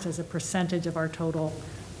interest as a percentage of our total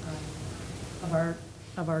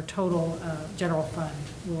general fund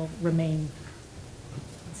will remain,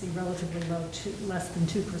 let's see, relatively low, less than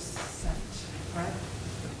 2%, right?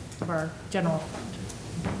 of our general fund.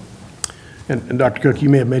 And Dr. Cook, you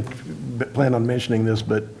may have planned on mentioning this,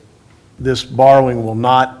 but this borrowing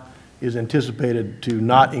is anticipated to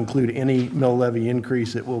not include any mill levy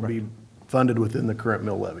increase. It will be funded within the current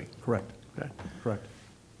mill levy. Correct. Okay. Correct.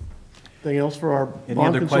 Anything else for our Any bond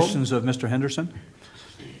other consultant? questions of Mr. Henderson?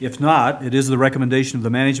 If not, it is the recommendation of the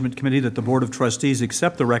Management Committee that the Board of Trustees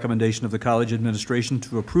accept the recommendation of the college administration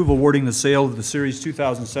to approve awarding the sale of the Series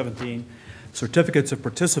 2017 certificates of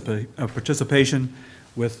participation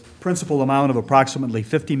with principal amount of approximately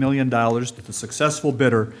 $50 million to the successful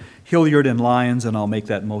bidder, Hilliard and Lyons, and I'll make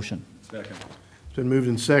that motion. Second. It's been moved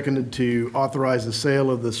and seconded to authorize the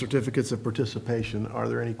sale of the certificates of participation. Are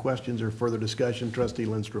there any questions or further discussion? Trustee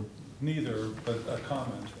Lindstrom. Neither, but a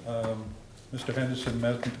comment. Mr. Henderson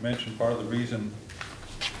mentioned part of the reason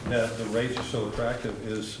that the rates are so attractive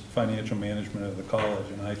is financial management of the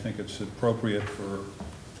college, and I think it's appropriate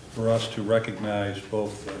for us to recognize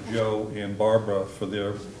both Joe and Barbara for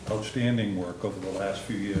their outstanding work over the last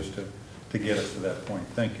few years to get us to that point.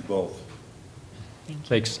 Thank you both.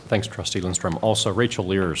 Thanks, Trustee Lindstrom. Also, Rachel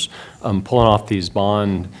Lears, pulling off these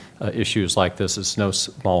bond issues like this is no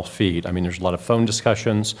small feat. I mean, there's a lot of phone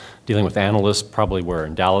discussions, dealing with analysts, probably where,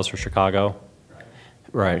 in Dallas or Chicago?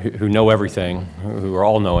 Right, who know everything, who are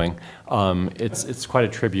all knowing. It's quite a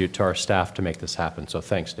tribute to our staff to make this happen, so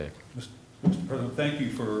thanks, Dave. Mr. President, thank you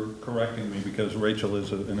for correcting me, because Rachel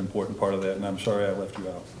is an important part of that, and I'm sorry I left you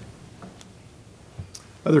out.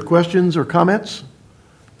 Other questions or comments?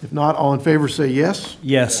 If not, all in favor say yes.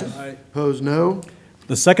 Yes. Opposed, no.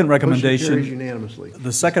 The second Motion recommendation. carries unanimously.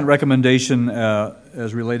 The second recommendation,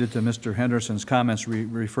 as related to Mr. Henderson's comments,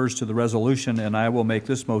 refers to the resolution, and I will make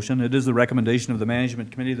this motion. It is the recommendation of the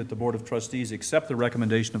Management Committee that the Board of Trustees accept the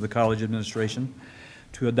recommendation of the college administration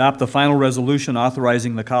to adopt the final resolution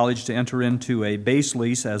authorizing the college to enter into a base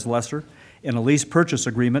lease as lessor and a lease purchase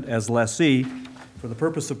agreement as lessee for the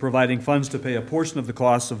purpose of providing funds to pay a portion of the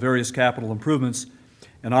costs of various capital improvements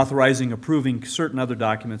and authorizing approving certain other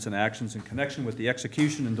documents and actions in connection with the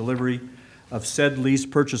execution and delivery of said lease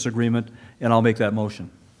purchase agreement, and I'll make that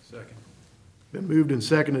motion. Second. Been moved and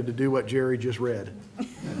seconded to do what Jerry just read.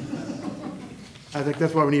 I think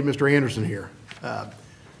that's why we need Mr. Anderson here.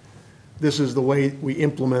 This is the way we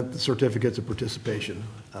implement the certificates of participation.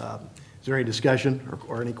 Is there any discussion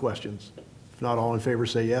or any questions? If not, all in favor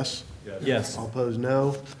say yes. Yes. All opposed,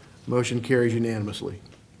 no. Motion carries unanimously.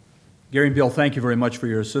 Gary and Bill, thank you very much for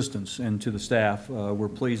your assistance, and to the staff. We're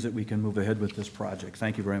pleased that we can move ahead with this project.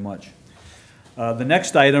 Thank you very much. The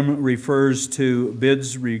next item refers to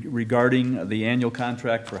bids regarding the annual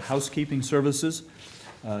contract for housekeeping services.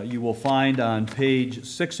 You will find on page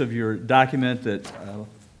 6 of your document that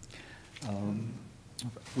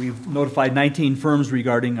we've notified 19 firms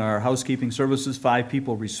regarding our housekeeping services. 5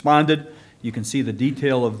 people responded. You can see the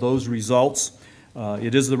detail of those results.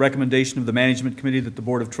 It is the recommendation of the Management Committee that the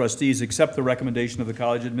Board of Trustees accept the recommendation of the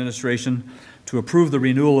college administration to approve the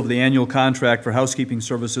renewal of the annual contract for housekeeping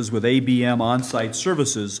services with ABM On-Site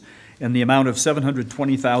Services in the amount of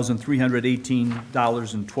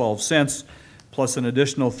 $720,318.12, plus an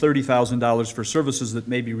additional $30,000 for services that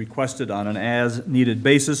may be requested on an as-needed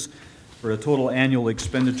basis, for a total annual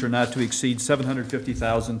expenditure not to exceed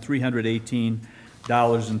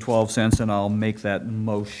 $750,318.12, and I'll make that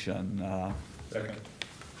motion. Second.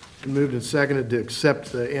 Been moved and seconded to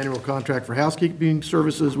accept the annual contract for housekeeping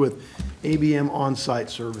services with ABM On-Site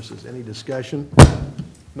Services. Any discussion?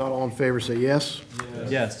 Not all in favor say yes.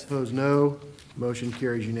 Yes. Opposed, no. Motion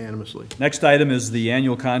carries unanimously. Next item is the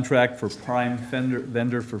annual contract for prime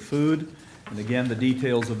vendor for food. And again, the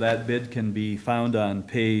details of that bid can be found on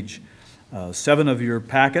page 7 of your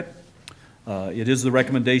packet. It is the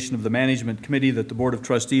recommendation of the Management Committee that the Board of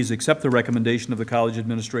Trustees accept the recommendation of the college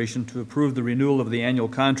administration to approve the renewal of the annual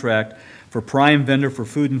contract for prime vendor for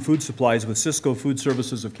food and food supplies with Cisco Food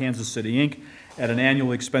Services of Kansas City, Inc. at an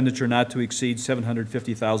annual expenditure not to exceed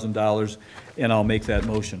 $750,000, and I'll make that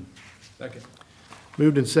motion. Second.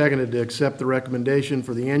 Moved and seconded to accept the recommendation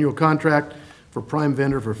for the annual contract for prime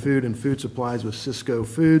vendor for food and food supplies with Cisco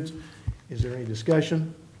Foods. Is there any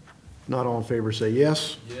discussion? Not all in favor say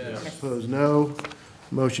yes. Yes. Opposed, no.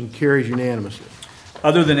 Motion carries unanimously.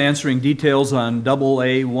 Other than answering details on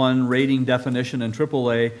AA1 rating definition and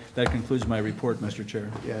AAA, that concludes my report, Mr. Chair.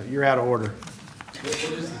 Yeah, you're out of order. What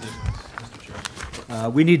is the difference, Mr. Chair?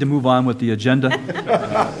 We need to move on with the agenda.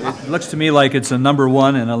 It looks to me like it's a number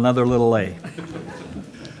 1 and another little a.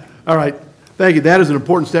 All right. Thank you. That is an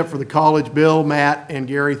important step for the college. Bill, Matt, and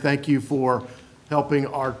Gary, thank you for helping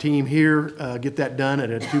our team here get that done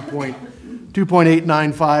at a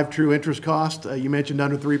 2.895 true interest cost. You mentioned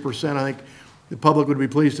under 3%. I think the public would be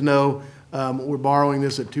pleased to know we're borrowing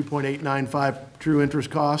this at 2.895 true interest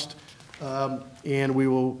cost, and we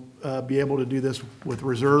will be able to do this with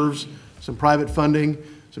reserves, some private funding,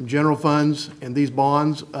 some general funds, and these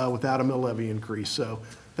bonds without a mill levy increase. So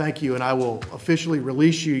thank you, and I will officially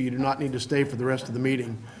release you. You do not need to stay for the rest of the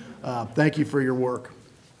meeting. Thank you for your work.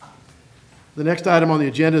 The next item on the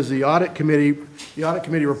agenda is the Audit Committee. The Audit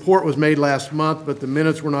Committee report was made last month, but the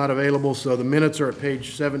minutes were not available, so the minutes are at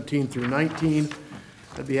page 17 through 19.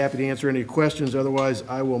 I'd be happy to answer any questions. Otherwise,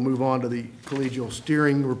 I will move on to the Collegial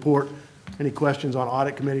Steering Report. Any questions on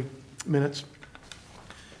Audit Committee minutes?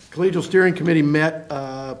 Collegial Steering Committee met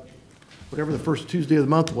whatever the first Tuesday of the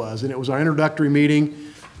month was, and it was our introductory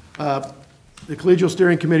meeting. The Collegial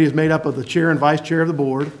Steering Committee is made up of the chair and vice chair of the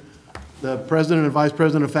board, the president and vice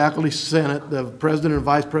president of Faculty Senate, the president and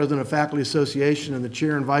vice president of Faculty Association, and the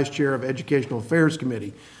chair and vice chair of Educational Affairs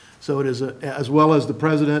Committee. So it is as well as the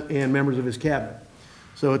president and members of his cabinet.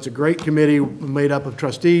 So it's a great committee made up of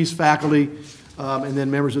trustees, faculty, and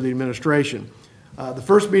then members of the administration. The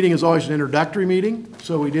first meeting is always an introductory meeting,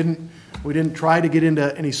 so we didn't try to get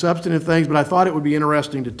into any substantive things, but I thought it would be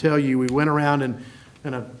interesting to tell you. We went around and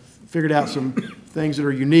kind of figured out some things that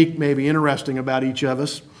are unique, maybe interesting about each of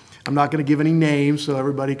us. I'm not going to give any names so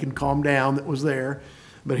everybody can calm down that was there,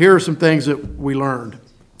 but here are some things that we learned.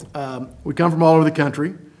 We come from all over the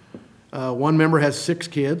country. One member has 6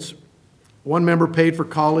 kids. One member paid for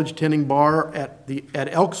college tending bar at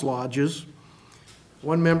Elks Lodges.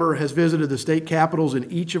 One member has visited the state capitals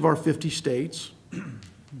in each of our 50 states.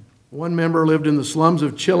 One member lived in the slums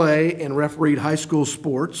of Chile and refereed high school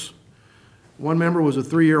sports. One member was a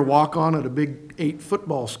 3-year walk-on at a Big 8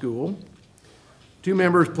 football school. 2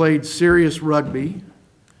 members played serious rugby.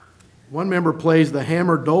 One member plays the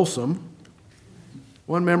hammer dulcimer.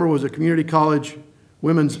 One member was a community college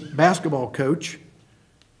women's basketball coach.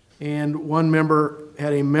 And one member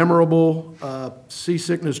had a memorable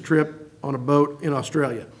seasickness trip on a boat in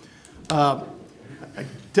Australia. I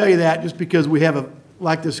tell you that just because we have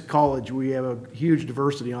like this college, we have a huge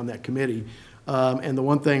diversity on that committee. And the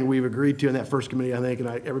one thing we've agreed to in that first committee, I think, and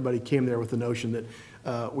everybody came there with the notion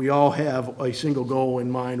that we all have a single goal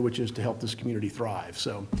in mind, which is to help this community thrive.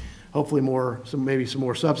 So hopefully maybe some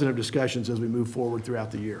more substantive discussions as we move forward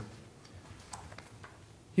throughout the year.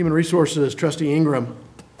 Human Resources, Trustee Ingram.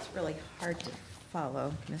 It's really hard to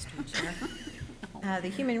follow, Mr. Chair. The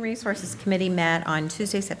Human Resources Committee met on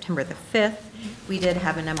Tuesday, September the 5th. We did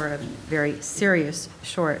have a number of very serious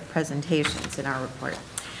short presentations in our report.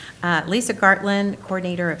 Lisa Gartland,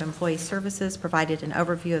 Coordinator of Employee Services, provided an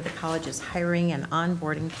overview of the college's hiring and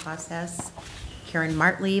onboarding process. Karen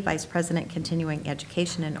Martley, Vice President, Continuing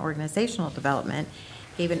Education and Organizational Development,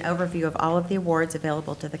 gave an overview of all of the awards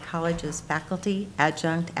available to the college's faculty,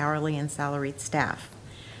 adjunct, hourly, and salaried staff.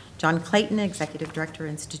 John Clayton, Executive Director,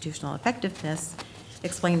 Institutional Effectiveness,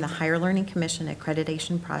 explained the Higher Learning Commission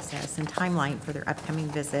accreditation process and timeline for their upcoming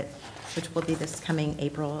visit, which will be this coming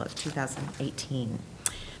April of 2018.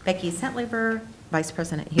 Becky Sentlever, Vice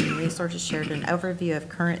President, Human Resources, shared an overview of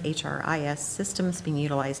current HRIS systems being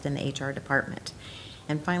utilized in the HR department.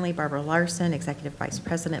 And finally, Barbara Larson, Executive Vice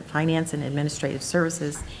President, Finance and Administrative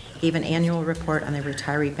Services, gave an annual report on the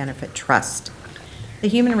Retiree Benefit Trust. The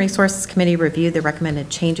Human Resources Committee reviewed the recommended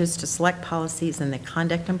changes to select policies in the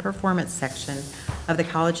Conduct and Performance section of the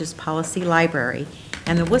college's policy library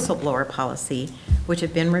and the whistleblower policy, which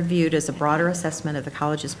have been reviewed as a broader assessment of the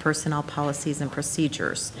college's personnel policies and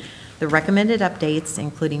procedures. The recommended updates,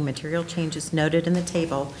 including material changes noted in the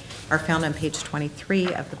table, are found on page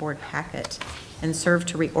 23 of the board packet and serve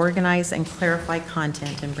to reorganize and clarify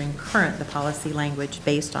content and bring current the policy language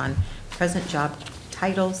based on present job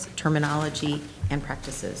titles, terminology, and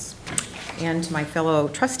practices. And to my fellow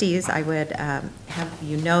trustees, I would have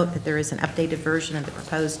you note that there is an updated version of the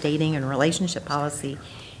proposed dating and relationship policy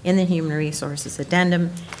in the Human Resources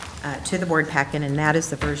Addendum to the board packet, and that is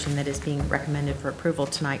the version that is being recommended for approval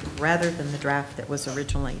tonight rather than the draft that was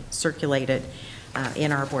originally circulated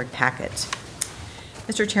in our board packet.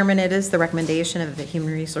 Mr. Chairman, it is the recommendation of the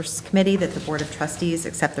Human Resources Committee that the Board of Trustees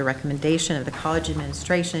accept the recommendation of the college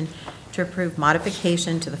administration to approve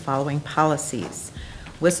modification to the following policies: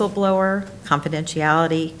 whistleblower,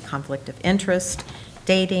 confidentiality, conflict of interest,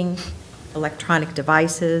 dating, electronic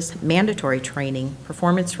devices, mandatory training,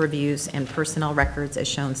 performance reviews, and personnel records as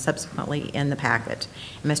shown subsequently in the packet.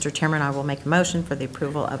 And Mr. Chairman, I will make a motion for the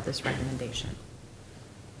approval of this recommendation.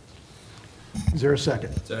 Is there a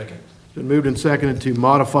second? Second. It's been moved and seconded to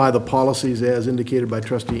modify the policies as indicated by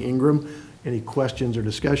Trustee Ingram. Any questions or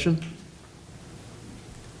discussion?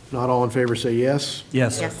 Not all in favor say yes.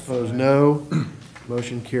 Yes. Yes. Opposed, no.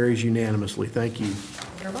 Motion carries unanimously. Thank you.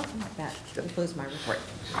 You're welcome. That concludes my report.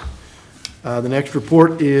 The next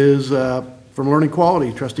report is from Learning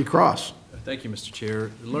Quality, Trustee Cross. Thank you, Mr.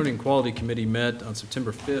 Chair. The Learning Quality Committee met on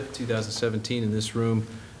September 5th, 2017 in this room.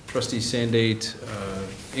 Trustee Sandate,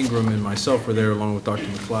 Ingram, and myself were there along with Dr.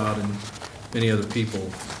 McLeod and many other people.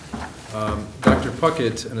 Dr.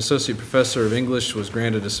 Puckett, an associate professor of English, was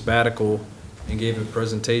granted a sabbatical and gave a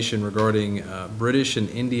presentation regarding British and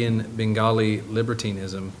Indian Bengali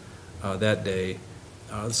libertinism that day.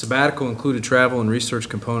 The sabbatical included travel and research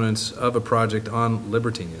components of a project on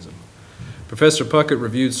libertinism. Professor Puckett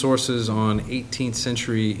reviewed sources on 18th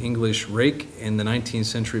century English rake and the 19th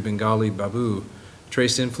century Bengali babu,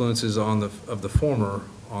 traced influences of the former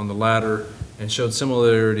on the latter, and showed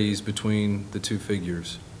similarities between the two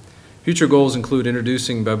figures. Future goals include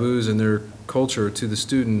introducing babus and their culture to the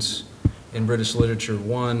students in British literature,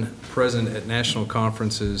 present at national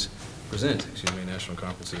conferences,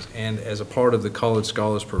 and as a part of the College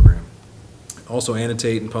Scholars Program. Also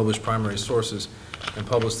annotate and publish primary sources and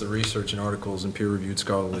publish the research and articles in peer-reviewed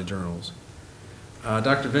scholarly journals.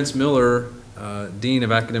 Dr. Vince Miller, Dean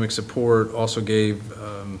of Academic Support, also gave,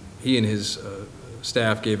 he and his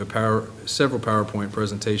staff gave several PowerPoint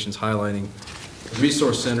presentations highlighting the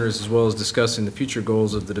resource centers as well as discussing the future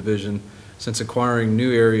goals of the division since acquiring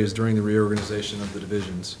new areas during the reorganization of the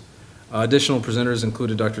divisions. Additional presenters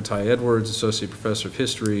included Dr. Ty Edwards, Associate Professor of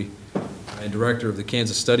History and Director of the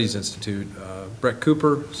Kansas Studies Institute, Brett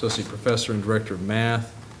Cooper, Associate Professor and Director of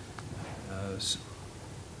Math,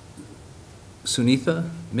 Sunitha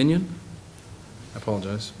Minion, I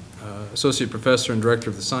apologize, Associate Professor and Director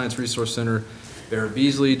of the Science Resource Center, Barrett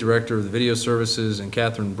Beasley, Director of the Video Services, and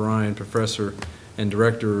Catherine Bryan, Professor and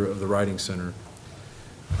Director of the Writing Center.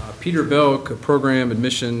 Peter Belk, Program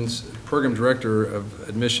Director of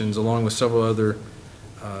Admissions, along with several other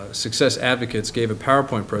success advocates, gave a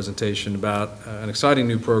PowerPoint presentation about an exciting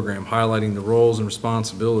new program highlighting the roles and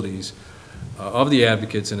responsibilities of the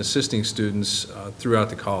advocates in assisting students throughout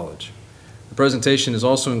the college. The presentation has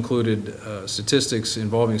also included statistics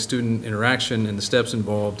involving student interaction and the steps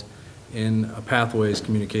involved in a Pathways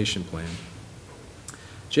communication plan.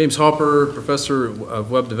 James Hopper, Professor of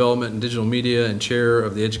Web Development and Digital Media and Chair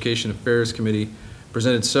of the Education Affairs Committee,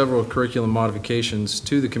 presented several curriculum modifications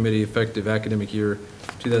to the committee effective academic year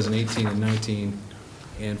 2018 and 19.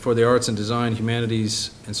 And for the Arts and Design,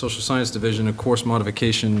 Humanities, and Social Science Division, a course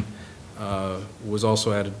modification was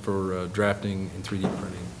also added for drafting and 3D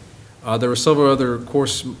printing. There were several other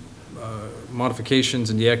course modifications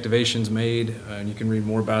and deactivations made, and you can read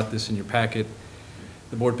more about this in your packet.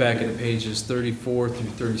 The board packet at pages 34 through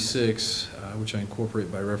 36, which I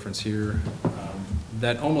incorporate by reference here.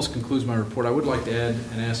 That almost concludes my report. I would like to add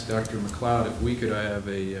and ask Dr. McLeod if we could have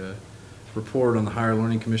a report on the Higher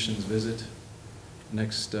Learning Commission's visit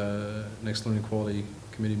next Learning Quality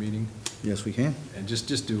Committee meeting. Yes, we can. And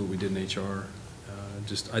just do what we did in HR.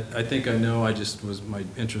 I think I know. My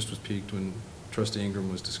interest was piqued when Trustee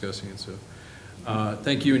Ingram was discussing it. So,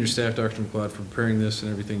 thank you and your staff, Dr. McLeod, for preparing this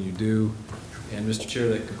and everything you do. And Mr. Chair,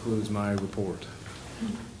 that concludes my report.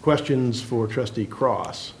 Questions for Trustee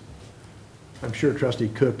Cross? I'm sure Trustee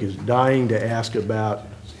Cook is dying to ask about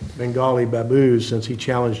Bengali babus since he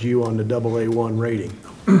challenged you on the AA1 rating.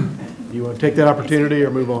 Do you want to take that opportunity or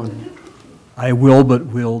move on? I will, but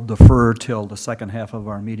we'll defer till the second half of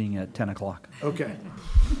our meeting at 10 o'clock. Okay.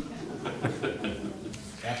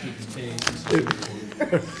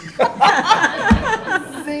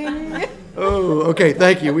 Oh, okay,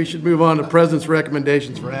 thank you. We should move on to President's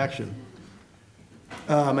recommendations for action.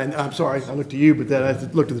 And I'm sorry, I looked to you, but then I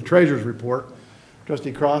looked at the Treasurer's report.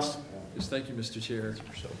 Trustee Cross? Yes, thank you, Mr. Chair.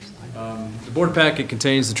 The board packet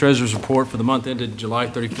contains the Treasurer's report for the month ended July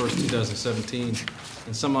 31st, 2017.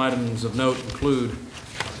 And some items of note include,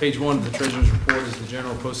 page 1 of the Treasurer's report is the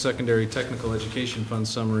General Post-Secondary Technical Education Fund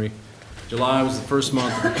Summary. July was the first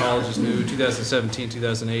month of the college's new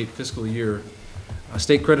 2017-2008 fiscal year.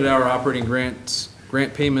 State credit hour operating grant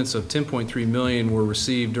payments of $10.3 million were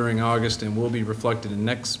received during August and will be reflected in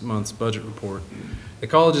next month's budget report. The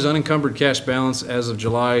college's unencumbered cash balance as of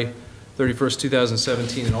July 31st,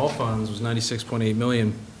 2017 in all funds was $96.8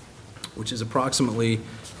 million, which is approximately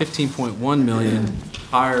 $15.1 million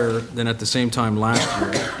higher than at the same time last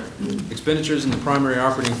year. Expenditures in the primary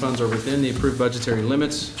operating funds are within the approved budgetary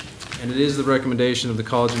limits, and it is the recommendation of the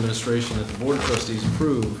college administration that the Board of Trustees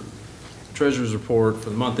approve the Treasurer's report for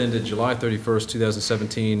the month ended July 31st,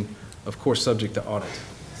 2017, of course subject to audit.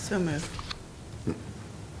 So moved.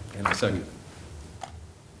 And I second.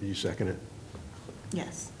 Did you second it?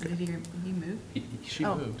 Yes. Did you move? She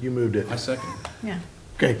moved. You moved it. I second. Yeah.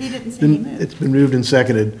 Okay. He didn't say Then he moved. it's been moved and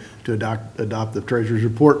seconded to adopt the treasurer's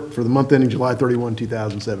report for the month ending July 31,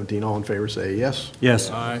 2017. All in favor say yes.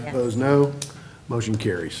 Yes. Aye. Opposed, no. Motion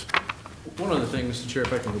carries. One other thing, Mr. Chair,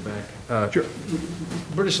 if I can go back. Sure.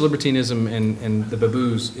 British libertinism and the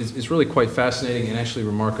baboos is really quite fascinating and actually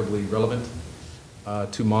remarkably relevant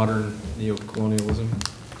to modern neocolonialism.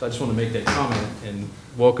 So I just want to make that comment and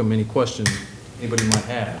welcome any questions anybody might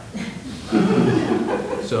have.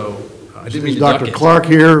 So I didn't mean Is to duck Dr. it. Clark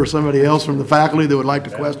here or somebody else from the faculty that would like to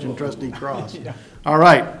question Trustee Cross? All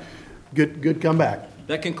right. Good comeback.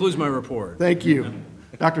 That concludes my report. Thank you.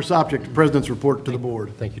 Dr. Sopcich, the President's report to the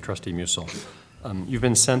board. Thank you, Trustee Musil. You've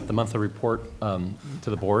been sent the monthly report to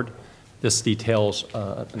the board. This details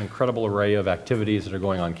an incredible array of activities that are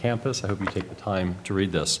going on campus. I hope you take the time to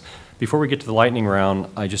read this. Before we get to the lightning round,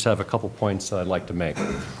 I just have a couple points that I'd like to make.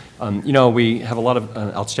 You know, we have a lot of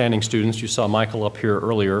outstanding students. You saw Michael up here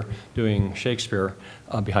earlier doing Shakespeare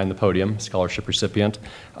behind the podium, scholarship recipient.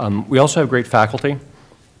 We also have great faculty,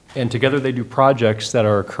 and together they do projects that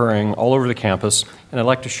are occurring all over the campus, and I'd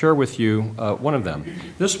like to share with you one of them.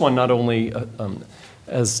 This one not only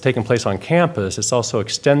has taken place on campus, it's also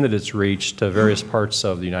extended its reach to various parts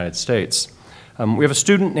of the United States. We have a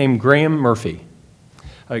student named Graham Murphy.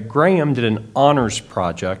 Graham did an honors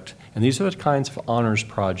project, and these are the kinds of honors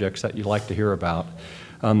projects that you'd like to hear about.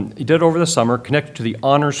 He did it over the summer, connected to the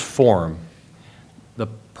Honors Forum. The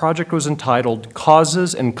project was entitled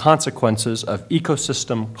Causes and Consequences of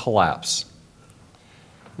Ecosystem Collapse.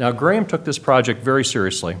 Now, Graham took this project very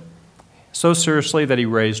seriously, so seriously that he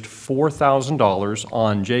raised $4,000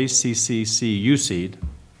 on JCCC USEED,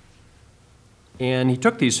 and he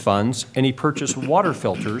took these funds and he purchased water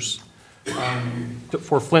filters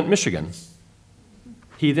for Flint, Michigan.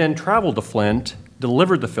 He then traveled to Flint,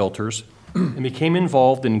 delivered the filters, and became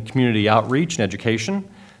involved in community outreach and education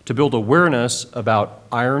to build awareness about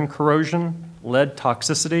iron corrosion, lead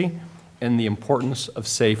toxicity, and the importance of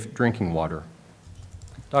safe drinking water.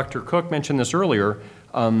 Dr. Cook mentioned this earlier,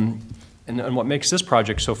 and what makes this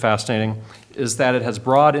project so fascinating is that it has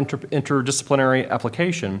broad interdisciplinary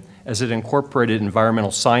application as it incorporated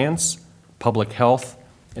environmental science, public health,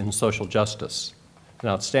 and social justice. An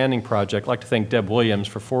outstanding project. I'd like to thank Deb Williams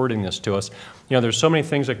for forwarding this to us. You know, there's so many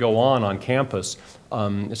things that go on campus,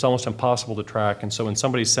 it's almost impossible to track, and so when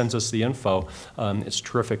somebody sends us the info, it's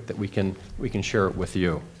terrific that we can share it with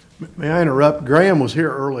you. May I interrupt? Graham was here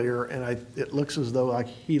earlier, and it looks as though like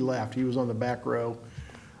he left. He was on the back row.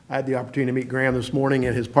 I had the opportunity to meet Graham this morning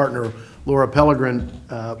and his partner, Laura Pellegrin,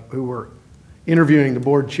 who were interviewing the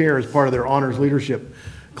board chair as part of their honors leadership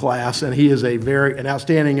class, and he is an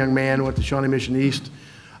outstanding young man, went to Shawnee Mission East,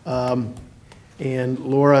 and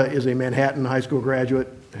Laura is a Manhattan high school graduate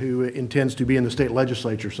who intends to be in the state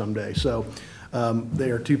legislature someday. So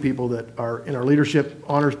they are two people that are in our leadership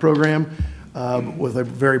honors program with a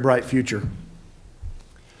very bright future.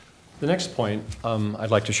 The next point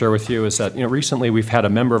I'd like to share with you is that, you know, recently we've had a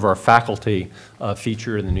member of our faculty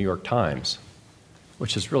featured in the New York Times,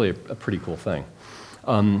 which is really a pretty cool thing.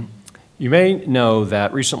 You may know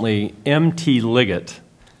that recently M.T. Liggett,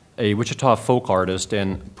 a Wichita folk artist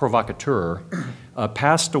and provocateur,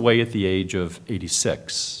 passed away at the age of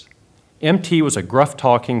 86. M.T. was a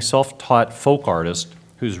gruff-talking, self-taught folk artist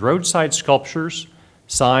whose roadside sculptures,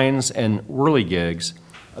 signs, and whirligigs,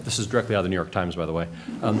 this is directly out of the New York Times, by the way,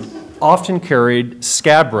 often carried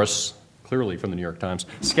scabrous, clearly from the New York Times,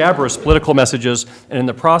 scabrous political messages, and in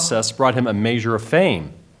the process brought him a measure of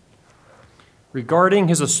fame. Regarding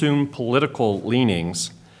his assumed political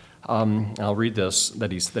leanings, I'll read this that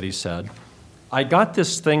he said, "I got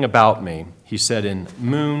this thing about me," he said in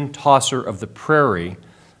Moon Tosser of the Prairie,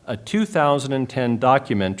 a 2010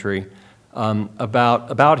 documentary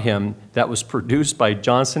about him that was produced by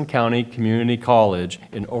Johnson County Community College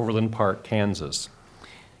in Overland Park, Kansas.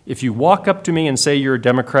 "If you walk up to me and say you're a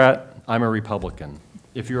Democrat, I'm a Republican.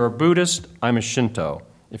 If you're a Buddhist, I'm a Shinto.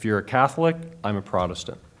 If you're a Catholic, I'm a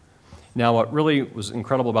Protestant." Now, what really was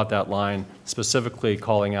incredible about that line, specifically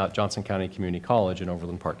calling out Johnson County Community College in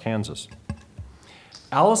Overland Park, Kansas.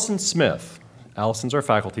 Allison Smith, Allison's our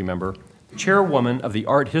faculty member, chairwoman of the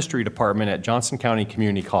Art History Department at Johnson County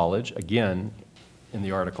Community College, again in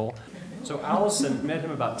the article. So Allison met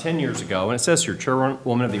him about 10 years ago, and it says here,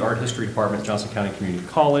 chairwoman of the Art History Department at Johnson County Community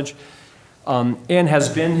College, and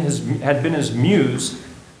had been his muse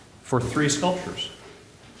for 3 sculptures.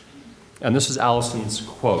 And this is Allison's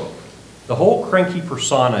quote. "The whole cranky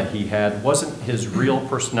persona he had wasn't his real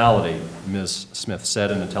personality," Ms. Smith said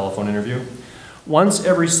in a telephone interview. "Once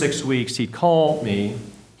every 6 weeks, he'd call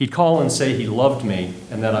and say he loved me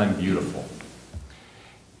and that I'm beautiful.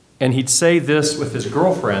 And he'd say this with his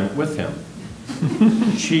girlfriend with him.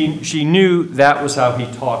 she knew that was how he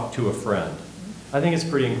talked to a friend. I think it's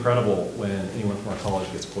pretty incredible when anyone from our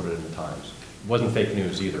college gets quoted in the Times. It wasn't fake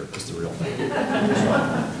news either, it's the real thing. So,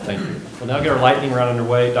 thank you. We'll now get our lightning round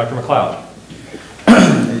underway. Dr. McLeod.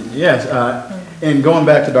 Yes, and going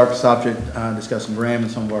back to Dr. Sopcich discussing Graham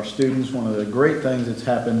and some of our students, one of the great things that's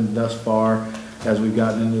happened thus far as we've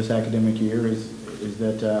gotten into this academic year is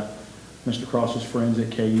that Mr. Cross's friends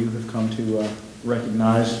at KU have come to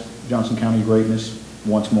recognize Johnson County greatness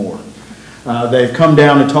once more. They've come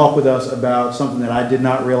down to talk with us about something that I did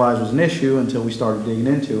not realize was an issue until we started digging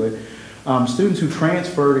into it. Students who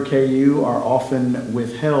transfer to KU are often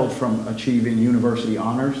withheld from achieving university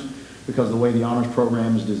honors because the way the honors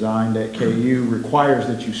program is designed at KU requires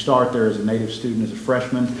that you start there as a native student, as a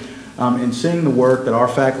freshman. And seeing the work that our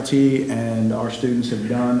faculty and our students have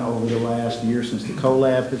done over the last year since the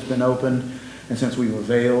CoLab has been opened and since we've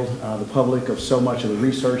availed the public of so much of the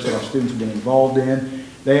research that our students have been involved in,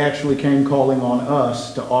 they actually came calling on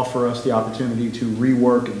us to offer us the opportunity to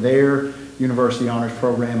rework their university honors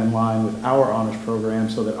program in line with our honors program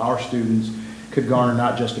so that our students could garner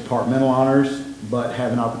not just departmental honors, but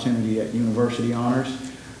have an opportunity at university honors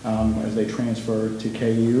as they transfer to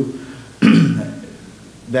KU.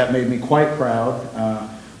 That made me quite proud,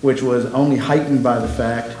 which was only heightened by the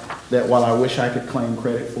fact that while I wish I could claim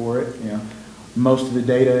credit for it, most of the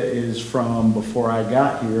data is from before I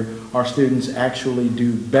got here. Our students actually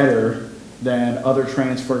do better than other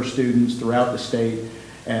transfer students throughout the state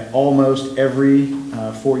at almost every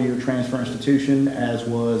four-year transfer institution, as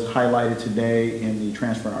was highlighted today in the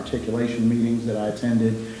transfer and articulation meetings that I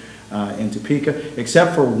attended in Topeka,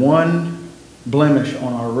 except for one blemish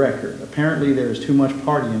on our record. Apparently there is too much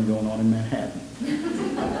partying going on in Manhattan.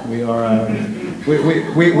 We are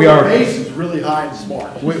we are base is really high and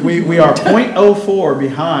smart. We are 0.04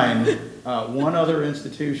 behind one other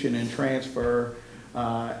institution in transfer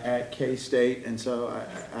at K-State, and so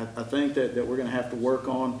I think that we're going to have to work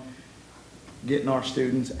on getting our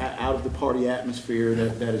students out of the party atmosphere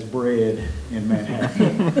that is bred in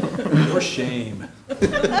Manhattan. For shame.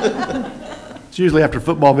 It's usually after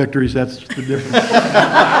football victories, that's the difference.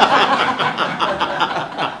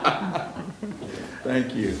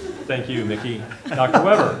 Thank you. Thank you, Mickey. Dr.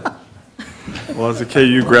 Weber. Well, as a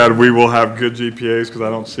KU grad, we will have good GPAs because I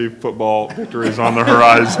don't see football victories on the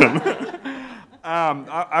horizon.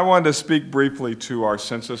 I wanted to speak briefly to our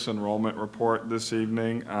census enrollment report this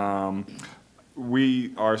evening. Our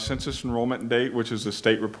census enrollment date, which is the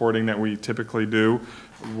state reporting that we typically do,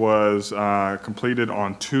 was completed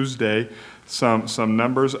on Tuesday. Some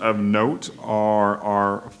numbers of note are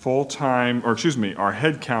our full-time, or excuse me, our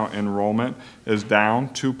headcount enrollment is down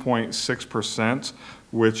 2.6%,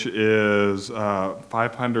 which is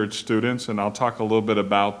 500 students, and I'll talk a little bit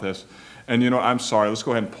about this. And I'm sorry, let's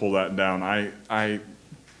go ahead and pull that down. I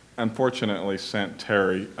unfortunately sent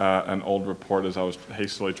Terry an old report as I was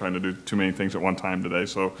hastily trying to do too many things at one time today.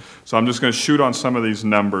 So I'm just going to shoot on some of these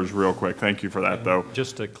numbers real quick. Thank you for that, though.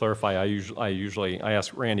 Just to clarify, I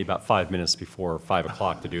ask Randy about 5 minutes before 5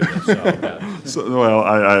 o'clock to do this. Well,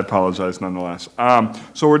 I apologize nonetheless.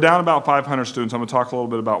 So we're down about 500 students. I'm going to talk a little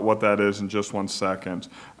bit about what that is in just 1 second.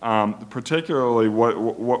 Particularly what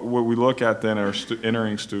we look at then are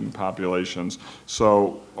entering student populations.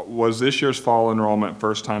 So was this year's fall enrollment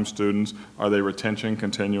first-time students? Are they retention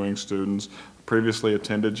continuing students? Previously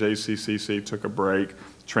attended JCCC, took a break,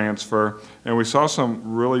 transfer, and we saw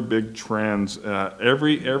some really big trends.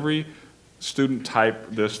 Every student type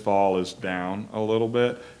this fall is down a little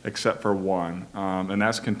bit, except for one, and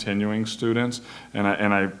that's continuing students. And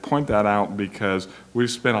I point that out because we've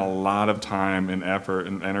spent a lot of time and effort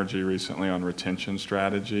and energy recently on retention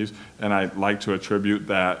strategies, and I'd like to attribute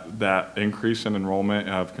that increase in enrollment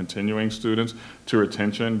of continuing students to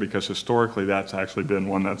retention, because historically that's actually been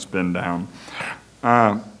one that's been down.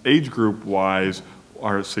 Age group wise,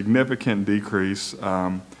 our significant decrease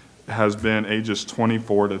has been ages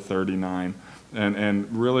 24 to 39.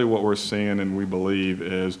 And really what we're seeing, and we believe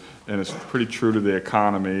is, and it's pretty true to the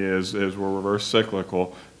economy, is we're reverse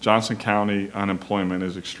cyclical. Johnson County unemployment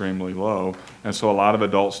is extremely low, and so a lot of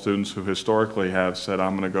adult students who historically have said,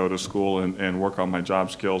 I'm going to go to school and work on my job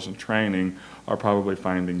skills and training, are probably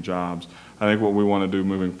finding jobs. I think what we want to do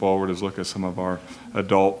moving forward is look at some of our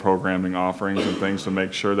adult programming offerings and things to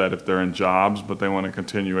make sure that if they're in jobs but they want to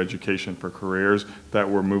continue education for careers, that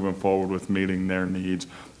we're moving forward with meeting their needs.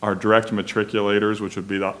 Our direct matriculators, which would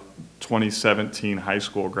be the 2017 high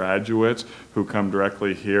school graduates who come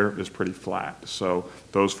directly here, is pretty flat. So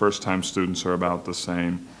those first-time students are about the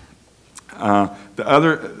same.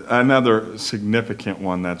 Another significant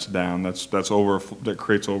one that's down, that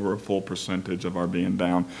creates over a full percentage of our being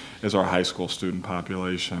down, is our high school student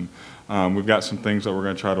population. We've got some things that we're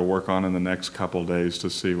going to try to work on in the next couple days to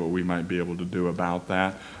see what we might be able to do about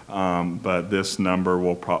that. But this number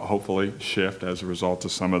will hopefully shift as a result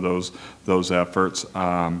of some of those efforts.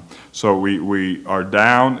 So we are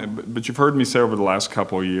down, but you've heard me say over the last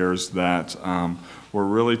couple of years that we're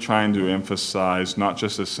really trying to emphasize not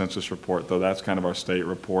just the census report, though that's kind of our state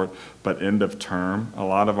report, but end of term. A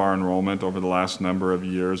lot of our enrollment over the last number of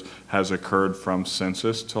years has occurred from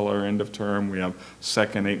census till our end of term. We have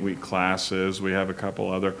second 8-week classes. We have a couple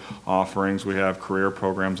other offerings. We have career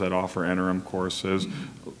programs that offer interim courses.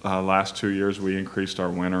 Last 2 years we increased our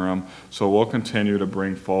winterim. So we'll continue to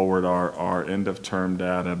bring forward our end of term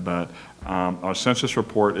data, but our census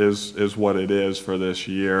report is what it is for this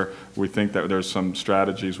year. We think that there's some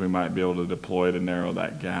strategies we might be able to deploy to narrow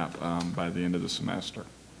that gap by the end of the semester.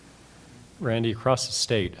 Randy, across the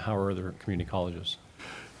state, how are other community colleges?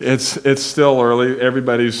 It's still early.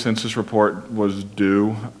 Everybody's census report was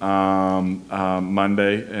due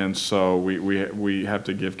Monday, and so we have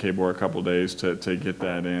to give KBOR a couple days to get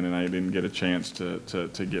that in, and I didn't get a chance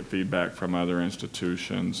to get feedback from other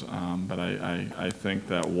institutions, but I think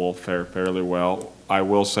that we'll fare fairly well. I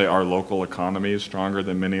will say our local economy is stronger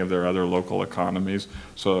than many of their other local economies,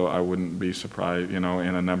 so I wouldn't be surprised, in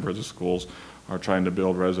a number of the schools are trying to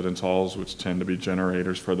build residence halls, which tend to be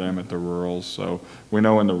generators for them at the rurals. So we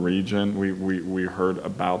know in the region, we heard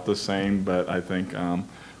about the same, but I think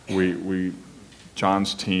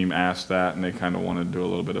John's team asked that, and they kind of wanted to do a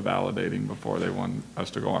little bit of validating before they want us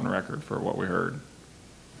to go on record for what we heard.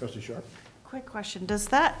 Trustee Sharp? Quick question. Does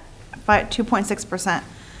that 2.6%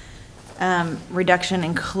 reduction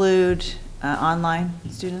include online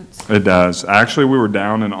students? It does. Actually, we were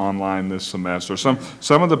down in online this semester.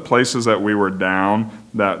 Some of the places that we were down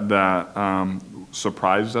that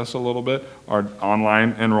surprised us a little bit, our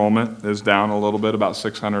online enrollment is down a little bit, about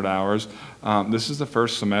 600 hours. This is the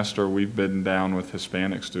first semester we've been down with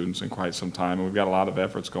Hispanic students in quite some time, and we've got a lot of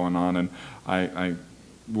efforts going on, and I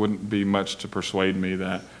wouldn't be much to persuade me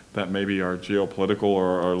that maybe our geopolitical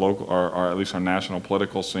or local or at least our national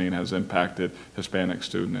political scene has impacted Hispanic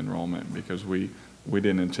student enrollment, because we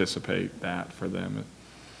didn't anticipate that for them.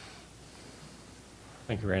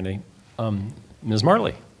 Thank you, Randy. Ms.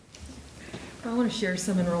 Martley. I want to share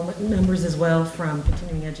some enrollment numbers as well from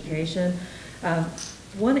continuing education.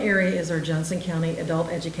 One area is our Johnson County adult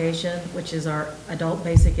education, which is our adult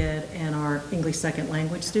basic ed and our English second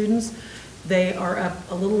language students. They are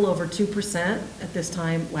up a little over 2% at this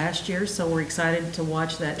time last year, so we're excited to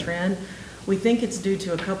watch that trend. We think it's due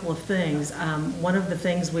to a couple of things. One of the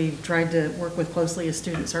things we've tried to work with closely is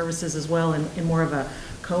student services as well, in more of a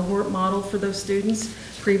cohort model for those students.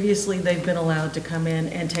 Previously, they've been allowed to come in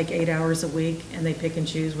and take 8 hours a week, and they pick and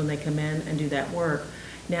choose when they come in and do that work.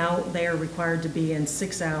 Now they are required to be in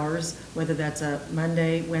 6 hours, whether that's a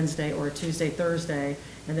Monday, Wednesday, or a Tuesday, Thursday,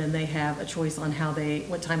 and then they have a choice on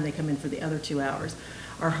what time they come in for the other 2 hours.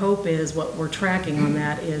 Our hope is, what we're tracking on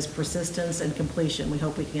that is persistence and completion. We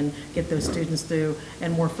hope we can get those students through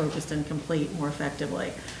and more focused and complete more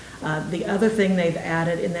effectively. The other thing they've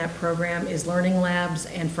added in that program is learning labs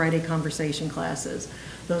and Friday conversation classes.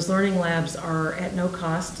 Those learning labs are at no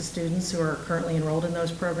cost to students who are currently enrolled in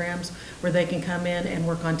those programs, where they can come in and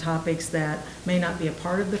work on topics that may not be a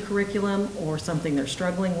part of the curriculum or something they're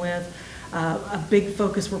struggling with. A big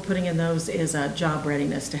focus we're putting in those is job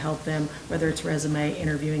readiness to help them, whether it's resume,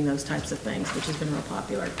 interviewing, those types of things, which has been real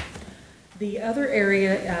popular. The other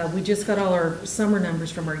area, we just got all our summer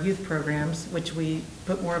numbers from our youth programs, which we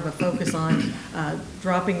put more of a focus on,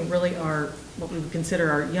 dropping really what we would consider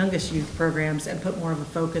our youngest youth programs, and put more of a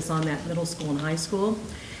focus on that middle school and high school,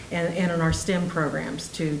 and on our STEM programs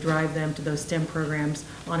to drive them to those STEM programs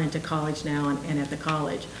on into college now and at the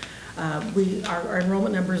college. Our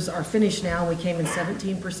enrollment numbers are finished now. We came in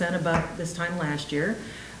 17% above this time last year.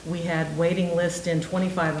 We had waiting lists in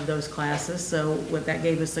 25 of those classes, so that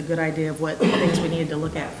gave us a good idea of what things we needed to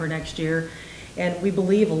look at for next year. And we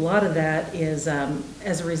believe a lot of that is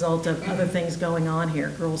as a result of other things going on here,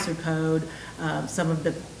 Girls Who Code, some of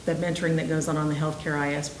the mentoring that goes on the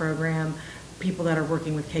Healthcare IS program, people that are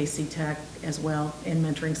working with KC Tech as well in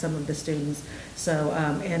mentoring some of the students. So,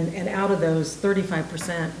 and out of those,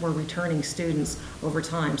 35% were returning students over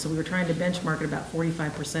time. So we were trying to benchmark at about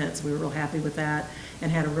 45%, so we were real happy with that,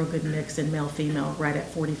 and had a real good mix in male-female, right at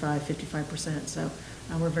 45, 55%. So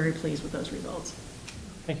we're very pleased with those results.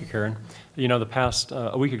 Thank you, Karen. You know,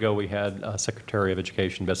 a week ago, we had Secretary of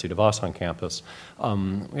Education Betsy DeVos on campus.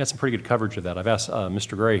 We had some pretty good coverage of that. I've asked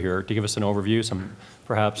Mr. Gray here to give us an overview,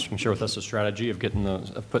 perhaps you can share with us a strategy of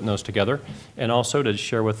putting those together, and also to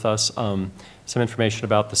share with us some information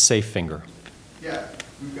about the Safe Finger. Yeah,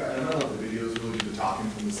 we've got, I don't know if the videos really do the talking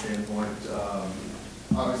from the standpoint.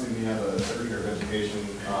 Obviously, we have a Secretary of Education,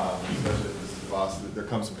 especially if this is the boss, there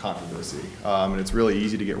comes some controversy. And it's really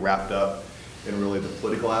easy to get wrapped up in really the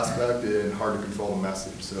political aspect and hard to control the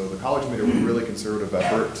message. So the college made a really conservative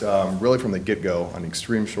effort, really from the get-go, on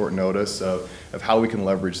extreme short notice of how we can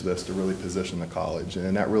leverage this to really position the college.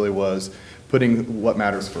 And that really was putting what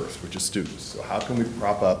matters first, which is students. So how can we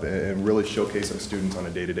prop up and really showcase our students on a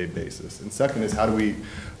day-to-day basis? And second is, how do we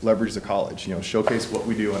leverage the college? You know, showcase what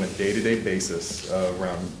we do on a day-to-day basis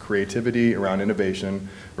around creativity, around innovation,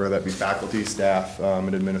 whether that be faculty, staff,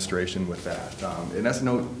 and administration with that. And that's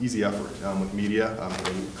no easy effort with media.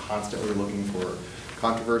 They're constantly looking for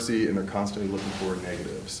controversy, and they're constantly looking for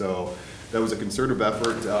negative. So that was a concerted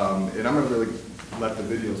effort, and I'm going to really let the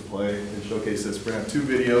videos play and showcase this. We're going to have two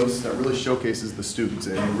videos that really showcases the students,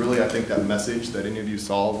 and really I think that message that any of you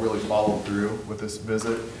saw really followed through with this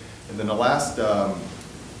visit. And then the last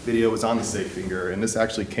video was on the Safe Finger, and this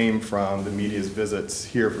actually came from the media's visits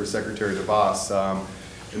here for Secretary DeVos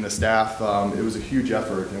and the staff. It was a huge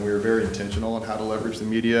effort, and we were very intentional on how to leverage the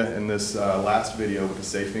media, and this last video with the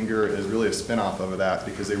Safe Finger is really a spin-off of that,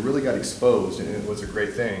 because they really got exposed, and it was a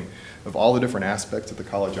great thing, of all the different aspects that the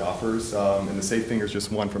college offers. And the Safe Finger is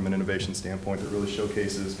just one from an innovation standpoint that really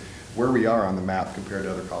showcases where we are on the map compared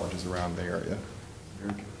to other colleges around the area.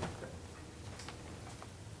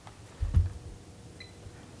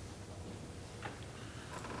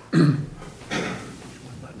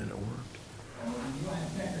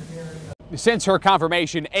 Since her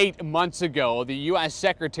confirmation 8 months ago, the U.S.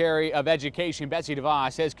 Secretary of Education, Betsy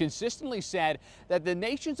DeVos, has consistently said that the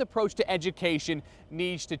nation's approach to education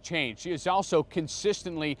needs to change. She has also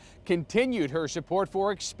consistently continued her support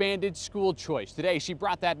for expanded school choice. Today, she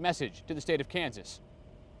brought that message to the state of Kansas.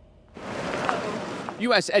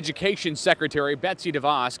 U.S. Education Secretary Betsy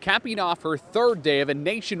DeVos capping off her third day of a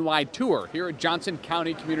nationwide tour here at Johnson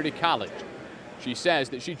County Community College. She says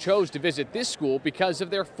that she chose to visit this school because of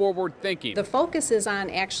their forward thinking. The focus is on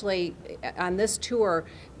on this tour,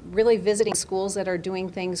 really visiting schools that are doing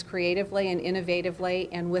things creatively and innovatively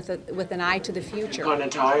and with an eye to the future. Kind of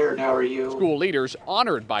tired, how are you? School leaders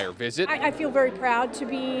honored by her visit. I feel very proud to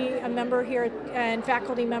be a member here and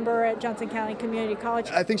faculty member at Johnson County Community College.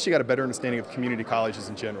 I think she got a better understanding of community colleges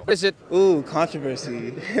in general. Visit. Ooh,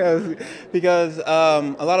 controversy, because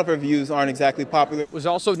a lot of her views aren't exactly popular. Was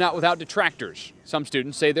also not without detractors. Some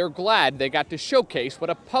students say they're glad they got to showcase what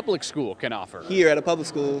a public school can offer. Here at a public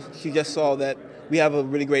school, she just saw that we have a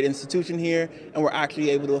really great institution here, and we're actually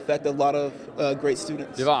able to affect a lot of great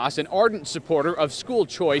students. DeVos, an ardent supporter of school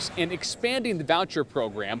choice and expanding the voucher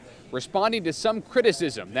program, responding to some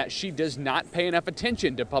criticism that she does not pay enough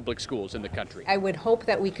attention to public schools in the country. I would hope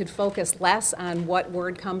that we could focus less on what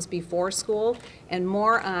word comes before school and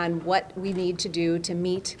more on what we need to do to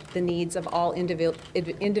meet the needs of all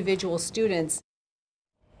individual students.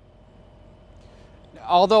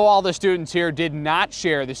 Although all the students here did not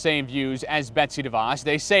share the same views as Betsy DeVos,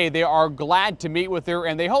 they say they are glad to meet with her,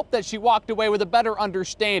 and they hope that she walked away with a better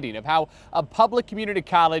understanding of how a public community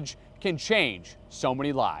college can change so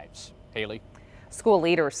many lives. Haley. School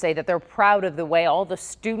leaders say that they're proud of the way all the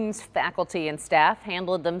students, faculty, and staff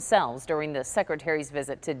handled themselves during the secretary's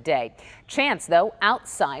visit today. Chants, though,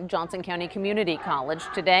 outside Johnson County Community College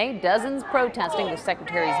today, dozens protesting the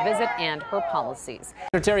secretary's visit and her policies.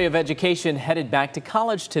 Secretary of Education headed back to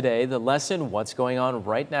college today. The lesson, what's going on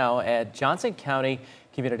right now at Johnson County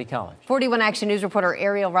Community College. 41 Action News reporter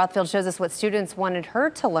Ariel Rothfield shows us what students wanted her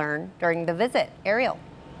to learn during the visit. Ariel.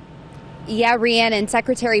 Yeah, Rhiannon, and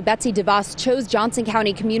Secretary Betsy DeVos chose Johnson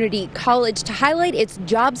County Community College to highlight its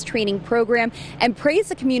jobs training program and praise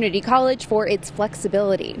the community college for its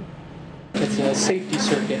flexibility. It's a safety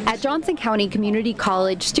circuit. At Johnson County Community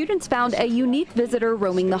College, students found a unique visitor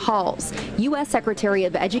roaming the halls, U.S. Secretary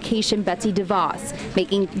of Education Betsy DeVos,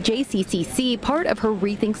 making JCCC part of her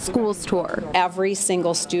Rethink Schools tour. Every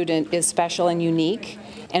single student is special and unique,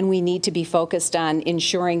 and we need to be focused on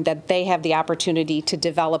ensuring that they have the opportunity to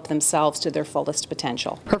develop themselves to their fullest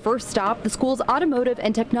potential. Her first stop, the school's automotive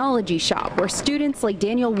and technology shop, where students like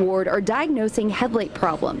Daniel Ward are diagnosing headlight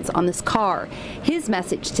problems on this car. His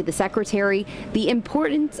message to the secretary, the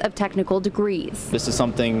importance of technical degrees. This is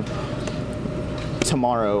something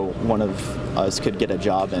tomorrow one of us could get a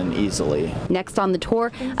job in easily. Next on the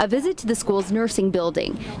tour, a visit to the school's nursing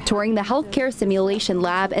building, touring the healthcare simulation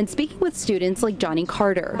lab and speaking with students like Johnny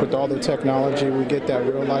Carter. With all the technology, we get that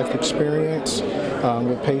real-life experience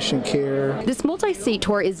with patient care. This multi-state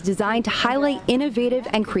tour is designed to highlight innovative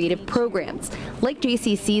and creative programs, like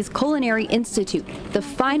JCC's Culinary Institute, the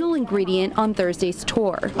final ingredient on Thursday's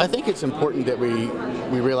tour. I think it's important that we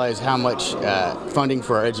realize how much funding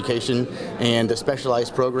for our education and the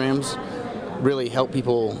specialized programs really help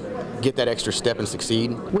people get that extra step and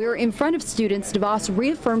succeed. We're in front of students. DeVos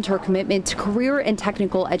reaffirmed her commitment to career and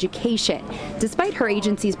technical education, despite her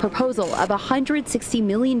agency's proposal of $160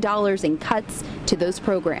 million in cuts to those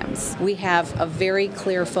programs. We have a very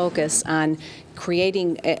clear focus on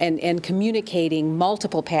creating and communicating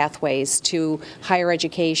multiple pathways to higher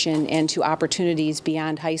education and to opportunities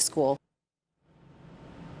beyond high school.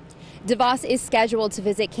 DeVos is scheduled to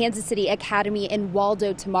visit Kansas City Academy in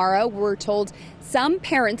Waldo tomorrow. We're told some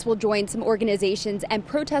parents will join some organizations and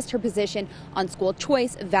protest her position on school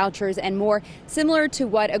choice, vouchers, and more, similar to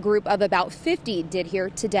what a group of about 50 did here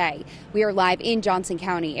today. We are live in Johnson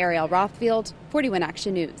County. Ariel Rothfield, 41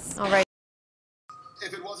 Action News. All right.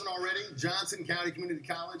 If it wasn't already, Johnson County Community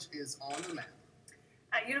College is on the map.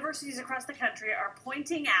 Universities across the country are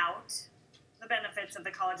pointing out the benefits of the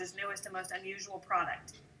college's newest and most unusual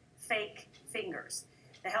product, fake fingers.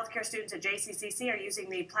 The healthcare students at JCCC are using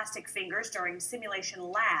the plastic fingers during simulation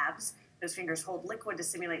labs. Those fingers hold liquid to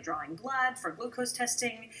simulate drawing blood for glucose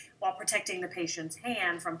testing while protecting the patient's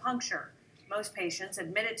hand from puncture. Most patients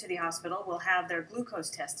admitted to the hospital will have their glucose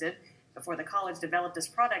tested. Before the college developed this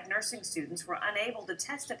product, nursing students were unable to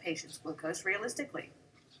test a patient's glucose realistically.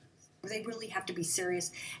 They really have to be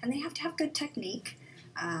serious, and they have to have good technique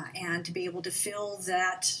and to be able to fill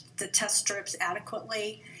the test strips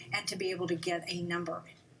adequately and to be able to get a number.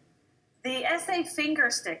 The SA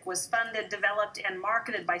Finger Stick was funded, developed, and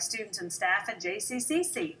marketed by students and staff at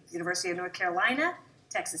JCCC. University of North Carolina,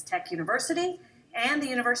 Texas Tech University, and the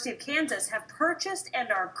University of Kansas have purchased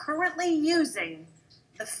and are currently using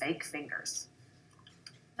the fake fingers.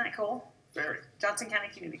 Isn't that cool? Very. Johnson County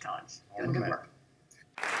Community College, doing good work.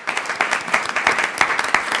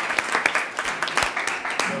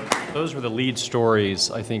 Those were the lead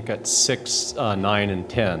stories, I think, at 6, 9, and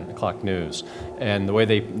 10 o'clock news. And the way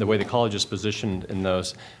the college is positioned in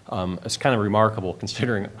those is kind of remarkable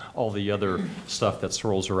considering all the other stuff that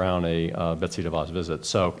swirls around a Betsy DeVos visit.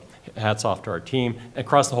 So hats off to our team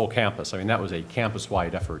across the whole campus. I mean, that was a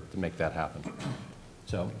campus-wide effort to make that happen.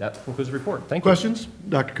 So that concludes the report. Thank you. Questions?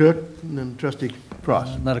 Dr. Cook and then Trustee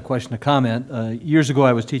Cross. Not a question, a comment. Years ago,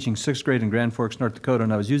 I was teaching 6th grade in Grand Forks, North Dakota,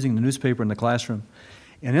 and I was using the newspaper in the classroom.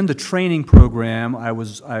 And in the training program, I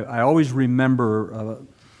always remember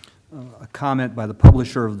a comment by the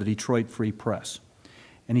publisher of the Detroit Free Press.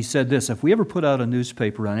 And he said this: if we ever put out a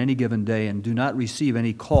newspaper on any given day and do not receive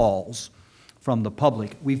any calls from the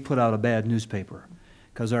public, we've put out a bad newspaper.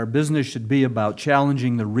 Because our business should be about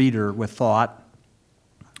challenging the reader with thought.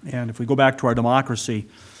 And if we go back to our democracy,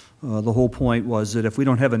 the whole point was that if we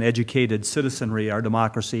don't have an educated citizenry, our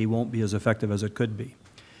democracy won't be as effective as it could be.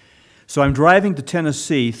 So I'm driving to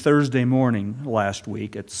Tennessee Thursday morning last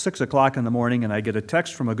week at 6 o'clock in the morning, and I get a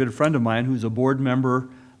text from a good friend of mine who's a board member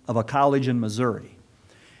of a college in Missouri.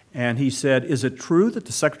 And he said, is it true that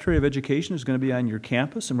the Secretary of Education is going to be on your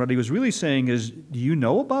campus? And what he was really saying is, do you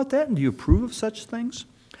know about that and do you approve of such things?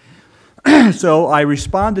 So I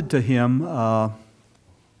responded to him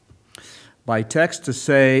by text to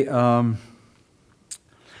say,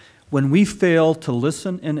 when we fail to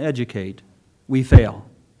listen and educate, we fail.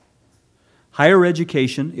 Higher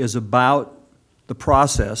education is about the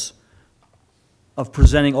process of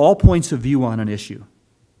presenting all points of view on an issue.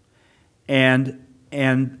 And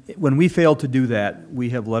when we fail to do that, we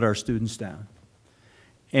have let our students down.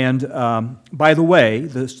 And by the way,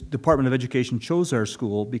 the Department of Education chose our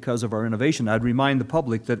school because of our innovation. I'd remind the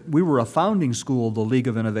public that we were a founding school of the League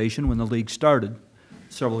of Innovation when the League started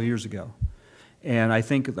several years ago. And I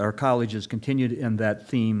think our college has continued in that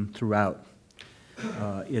theme throughout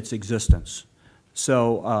its existence.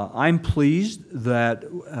 So I'm pleased that,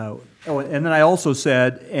 oh, and then I also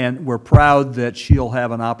said, and we're proud that she'll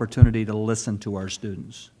have an opportunity to listen to our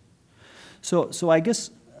students. So I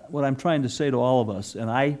guess what I'm trying to say to all of us,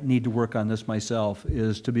 and I need to work on this myself,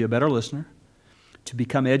 is to be a better listener, to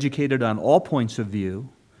become educated on all points of view,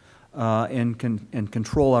 and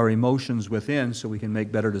control our emotions within so we can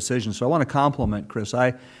make better decisions. So I want to compliment Chris.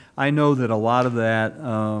 I know that a lot of that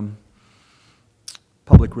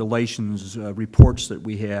public relations reports that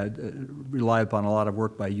we had rely upon a lot of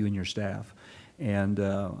work by you and your staff. And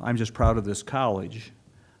I'm just proud of this college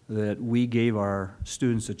that we gave our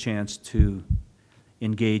students a chance to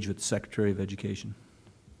engage with the Secretary of Education.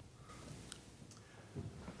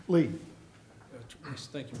 Lee.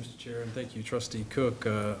 Thank you, Mr. Chair, and thank you, Trustee Cook.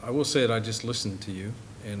 I will say that I just listened to you,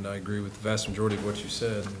 and I agree with the vast majority of what you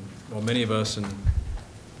said. And while many of us, and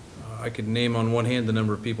I could name on one hand the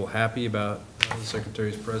number of people happy about the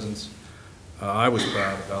Secretary's presence, I was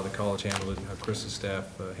proud of how the college handled it and how Chris's staff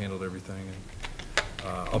handled everything. And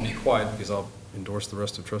I'll be quiet because I'll endorse the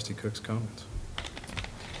rest of Trustee Cook's comments.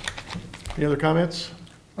 Any other comments?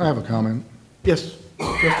 I have a comment. Yes,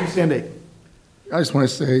 Trustee Sanday. I just want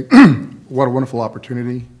to say what a wonderful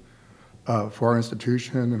opportunity for our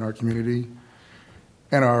institution and our community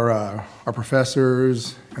and our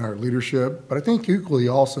professors and our leadership. But I think equally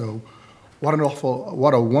also what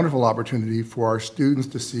a wonderful opportunity for our students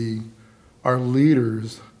to see our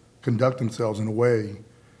leaders conduct themselves in a way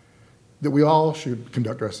that we all should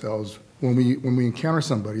conduct ourselves when we encounter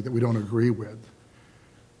somebody that we don't agree with.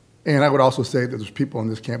 And I would also say that there's people on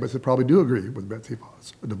this campus that probably do agree with Betsy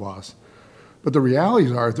DeVos. But the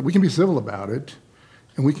realities are that we can be civil about it,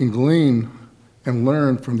 and we can glean and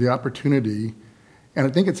learn from the opportunity. And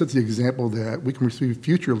I think it sets the example that we can receive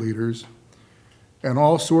future leaders and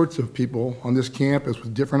all sorts of people on this campus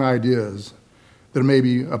with different ideas that may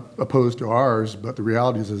be opposed to ours, but the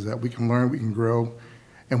reality is that we can learn, we can grow,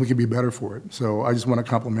 and we can be better for it. So I just want to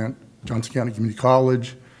compliment Johnson County Community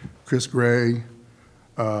College, Chris Gray,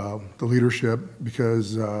 the leadership,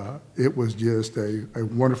 because it was just a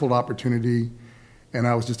wonderful opportunity, and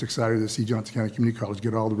I was just excited to see Johnson County Community College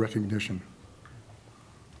get all the recognition.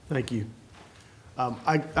 Thank you.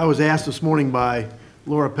 I was asked this morning by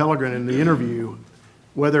Laura Pellegrin in the interview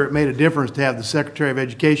whether it made a difference to have the Secretary of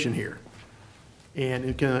Education here.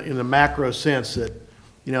 And in the macro sense that,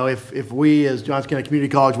 you know, if we as Johnson County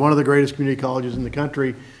Community College, one of the greatest community colleges in the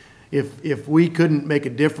country, if we couldn't make a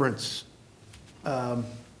difference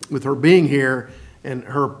with her being here and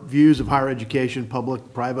her views of higher education,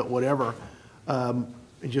 public, private, whatever, I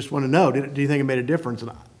just want to know, do you think it made a difference?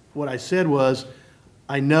 And what I said was,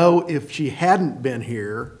 I know if she hadn't been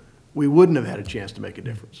here, we wouldn't have had a chance to make a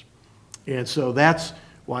difference. And so that's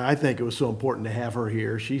why I think it was so important to have her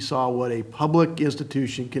here. She saw what a public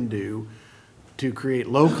institution can do to create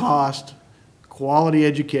low-cost, quality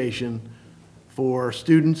education for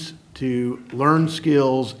students to learn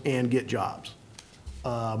skills and get jobs.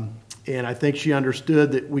 And I think she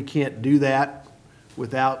understood that we can't do that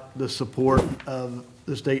without the support of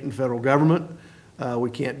the state and federal government.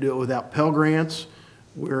 We can't do it without Pell Grants.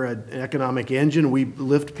 We're an economic engine. We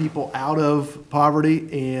lift people out of poverty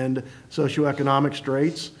and socioeconomic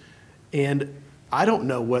straits. And I don't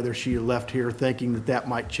know whether she left here thinking that that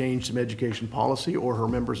might change some education policy or her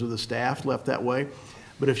members of the staff left that way.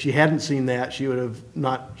 But if she hadn't seen that, she would have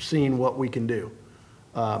not seen what we can do.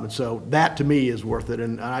 And so that to me is worth it.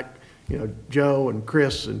 And I, you know, Joe and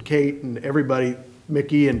Chris and Kate and everybody,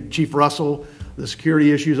 Mickey and Chief Russell, the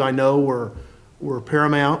security issues I know were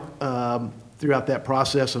paramount throughout that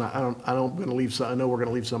process. And I know we're going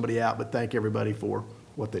to leave somebody out, but thank everybody for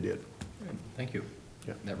what they did. Thank you.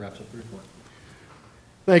 Yeah. That wraps up the report.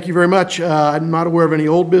 Thank you very much. I'm not aware of any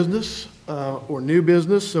old business or new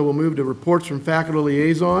business, so we'll move to reports from faculty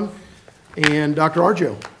liaison. And Dr.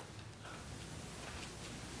 Arjo.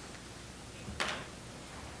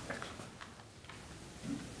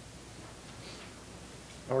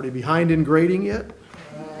 Already behind in grading yet?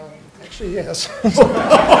 Actually, yes.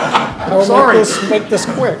 I will make this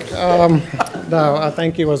quick. No,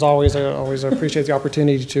 thank you as always. I always appreciate the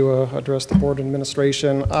opportunity to address the board and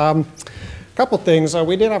administration. A couple things.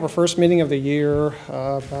 We did have our first meeting of the year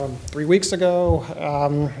about 3 weeks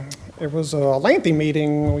ago. It was a lengthy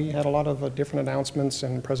meeting. We had a lot of different announcements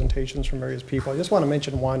and presentations from various people. I just want to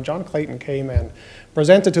mention one. John Clayton came and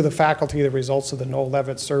presented to the faculty the results of the Noel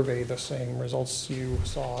Levitt survey, the same results you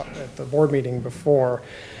saw at the board meeting before.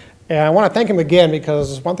 And I want to thank him again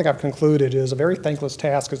because one thing I've concluded is a very thankless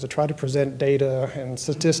task is to try to present data and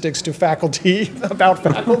statistics to faculty about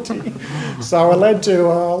faculty. So it led to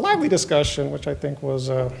a lively discussion, which I think was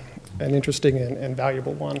an interesting and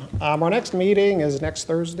valuable one. Our next meeting is next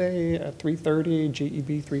Thursday at 3:30,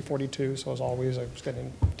 GEB 342. So as always, I just got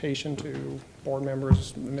an invitation to board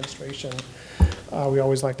members, administration. We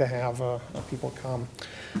always like to have people come.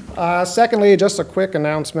 Secondly, just a quick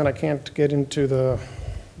announcement. I can't get into the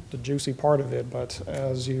juicy part of it, but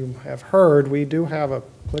as you have heard, we do have a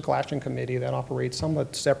political action committee that operates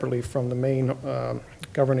somewhat separately from the main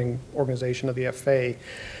governing organization of the FA.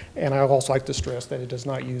 And I would also like to stress that it does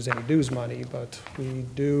not use any dues money, but we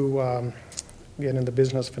do again, in the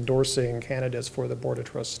business of endorsing candidates for the Board of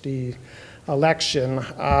Trustees election.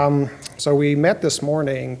 So we met this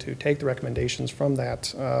morning to take the recommendations from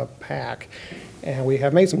that pack, and we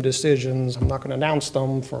have made some decisions. I'm not going to announce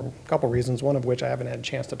them for a couple reasons, one of which I haven't had a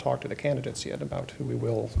chance to talk to the candidates yet about who we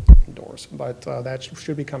will endorse, but that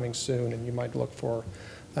should be coming soon, and you might look for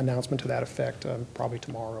an announcement to that effect probably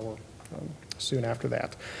tomorrow or soon after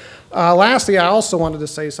that. Lastly, I also wanted to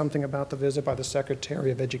say something about the visit by the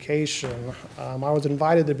Secretary of Education. I was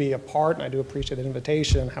invited to be a part, and I do appreciate the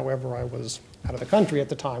invitation. However, I was out of the country at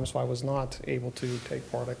the time, so I was not able to take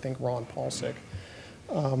part. I think Ron Paulsik,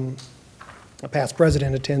 a past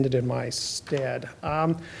president, attended in my stead.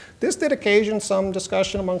 This did occasion some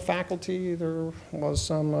discussion among faculty. There was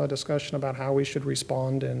some discussion about how we should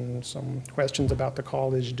respond and some questions about the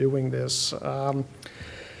college doing this.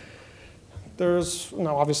 There's,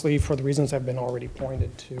 obviously for the reasons have been already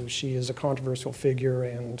pointed to, she is a controversial figure,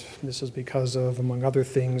 and this is because of, among other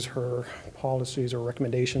things, her policies or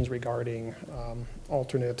recommendations regarding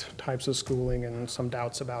alternate types of schooling and some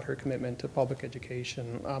doubts about her commitment to public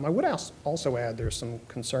education. I would also add there's some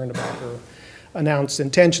concern about her announced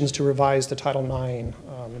intentions to revise the Title IX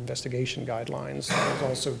investigation guidelines. That was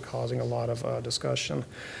also causing a lot of discussion.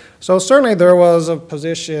 So certainly there was a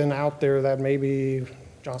position out there that maybe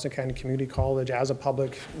Johnson County Community College, as a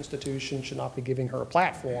public institution, should not be giving her a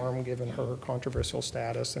platform, given her controversial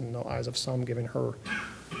status, and in the eyes of some, given her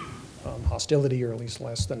hostility, or at least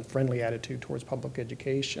less than friendly attitude towards public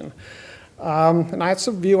education. And that's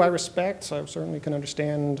a view I respect, so I certainly can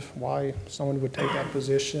understand why someone would take that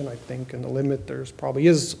position. I think in the limit, there's probably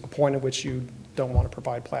is a point at which you don't want to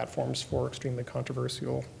provide platforms for extremely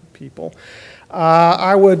controversial people.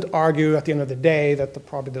 I would argue at the end of the day that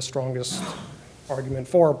probably the strongest argument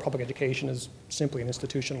for public education is simply an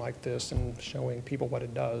institution like this and showing people what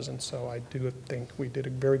it does. And so I do think we did a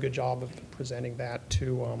very good job of presenting that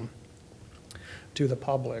to the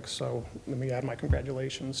public. So let me add my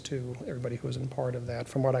congratulations to everybody who was in part of that.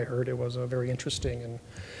 From what I heard, it was a very interesting and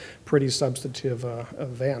pretty substantive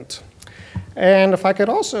event. And if I could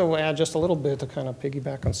also add just a little bit to kind of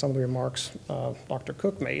piggyback on some of the remarks Dr.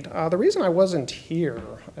 Cook made. The reason I wasn't here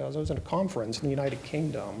is I was at a conference in the United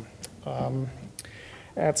Kingdom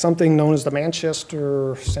at something known as the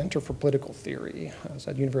Manchester Center for Political Theory. I was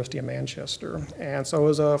at University of Manchester. And so it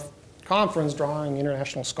was a conference drawing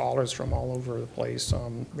international scholars from all over the place,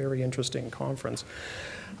 very interesting conference.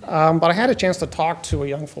 But I had a chance to talk to a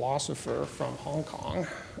young philosopher from Hong Kong.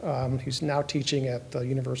 He's now teaching at the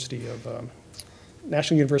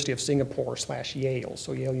National University of Singapore / Yale.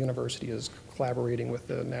 So Yale University is collaborating with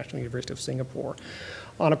the National University of Singapore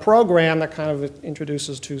on a program that kind of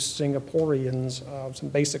introduces to Singaporeans some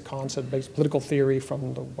basic concept-based political theory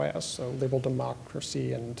from the West, so liberal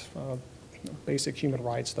democracy and basic human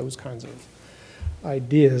rights, those kinds of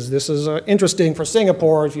ideas. This is interesting for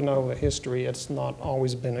Singapore. If you know the history, it's not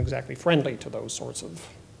always been exactly friendly to those sorts of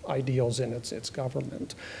ideals in its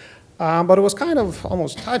government. But it was kind of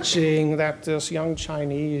almost touching that this young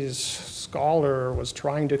Chinese scholar was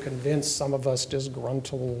trying to convince some of us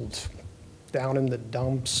disgruntled, down in the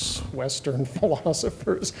dumps Western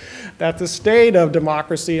philosophers that the state of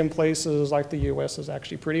democracy in places like the US is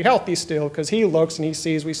actually pretty healthy still, because he looks and he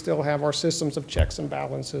sees we still have our systems of checks and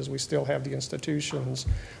balances, we still have the institutions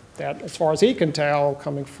that, as far as he can tell,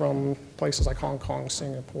 coming from places like Hong Kong,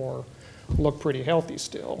 Singapore, look pretty healthy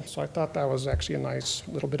still. So I thought that was actually a nice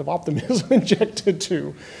little bit of optimism injected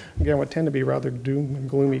to, again, what tend to be rather doom and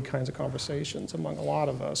gloomy kinds of conversations among a lot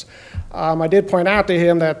of us. I did point out to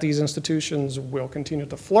him that these institutions will continue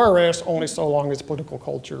to flourish only so long as political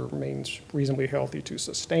culture remains reasonably healthy to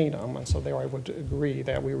sustain them. And so there I would agree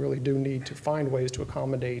that we really do need to find ways to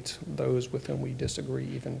accommodate those with whom we disagree,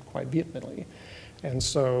 even quite vehemently. And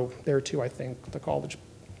so there too, I think the college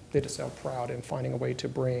did itself proud in finding a way to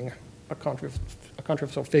bring a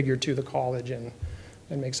controversial figure to the college and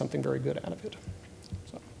make something very good out of it.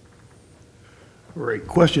 So. Great.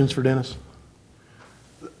 Questions for Dennis?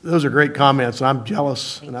 Those are great comments. I'm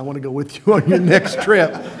jealous, and I want to go with you on your next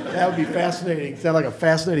trip. That would be fascinating. Sounds like a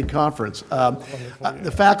fascinating conference.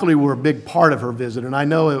 The faculty were a big part of her visit, and I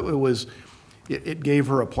know it gave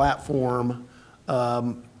her a platform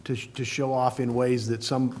to show off in ways that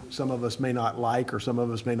some of us may not like or some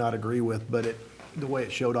of us may not agree with, but the way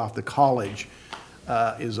it showed off the college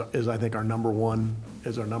is I think our number one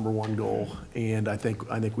goal, and I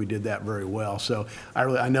think we did that very well. So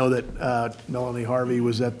I know that Melanie Harvey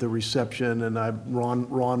was at the reception, and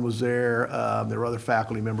Ron was there. There were other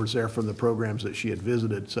faculty members there from the programs that she had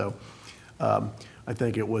visited. So I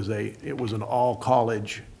think it was an all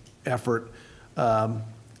college effort, and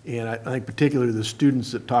I think particularly the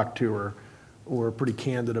students that talked to her were pretty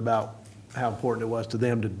candid about how important it was to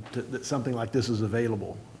them that something like this is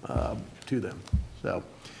available to them. So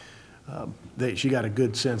she got a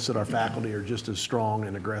good sense that our faculty are just as strong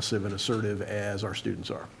and aggressive and assertive as our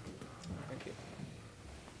students are. Thank you.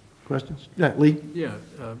 Questions? Yeah, Lee? Yeah.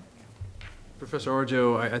 Professor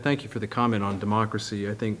Arjo, I thank you for the comment on democracy.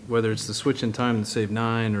 I think whether it's the switch in time to save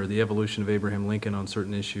 9 or the evolution of Abraham Lincoln on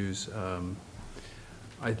certain issues,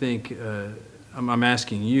 I think I'm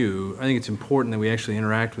asking you, I think it's important that we actually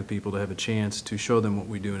interact with people to have a chance to show them what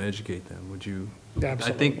we do and educate them. Would you? Absolutely.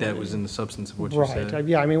 I think that was in the substance of what you said. Right.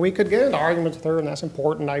 Yeah, I mean, we could get into arguments with her, and that's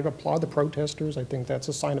important. I applaud the protesters. I think that's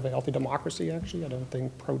a sign of a healthy democracy, actually. I don't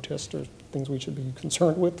think protests are things we should be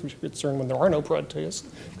concerned with. We should be concerned when there are no protests,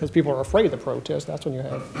 because people are afraid of the protest. That's when you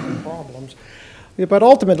have problems. Yeah, but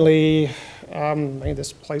ultimately, I mean,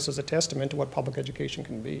 this place is a testament to what public education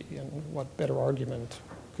can be, and what better argument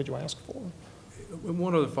could you ask for?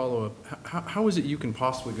 One other follow-up. How is it you can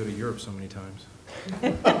possibly go to Europe so many times?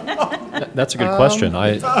 That's a good question.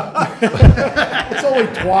 It's only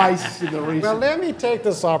twice in the recent. Well, let me take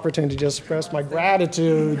this opportunity to express my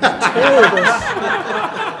gratitude to this.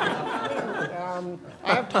 I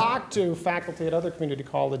have talked to faculty at other community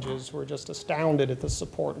colleges who are just astounded at the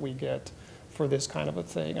support we get for this kind of a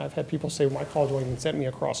thing. I've had people say, my college won't even send me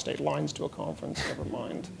across state lines to a conference, never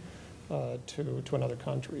mind to another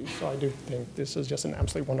country. So I do think this is just an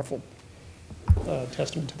absolutely wonderful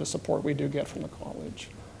testament to the support we do get from the college.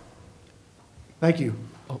 Thank you.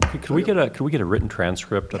 Oh, could we get a written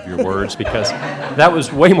transcript of your words, because that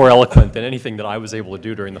was way more eloquent than anything that I was able to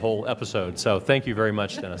do during the whole episode. So thank you very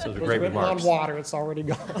much, Dennis. Those were great remarks. On water, it's already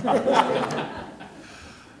gone.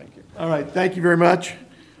 Thank you. All right, thank you very much.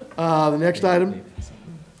 The next item.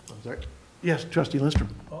 I'm sorry. Yes, Trustee Lindstrom.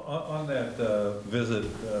 On that visit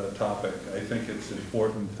topic, I think it's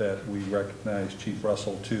important that we recognize Chief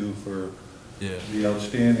Russell too for the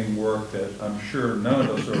outstanding work that I'm sure none of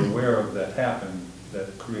us are aware of that happened,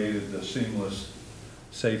 that created the seamless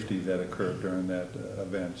safety that occurred during that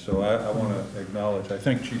event. So I want to acknowledge, I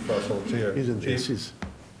think Chief Russell is here. He's in Chief,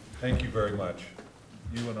 thank you very much.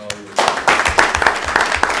 You and all your...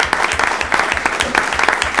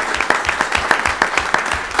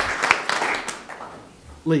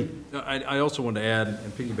 Lee. I also want to add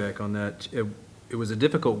and piggyback on that. It was a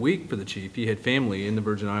difficult week for the chief. He had family in the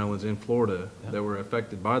Virgin Islands in Florida that were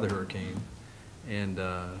affected by the hurricane. And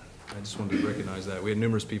I just wanted to recognize that. We had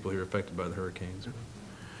numerous people here affected by the hurricanes.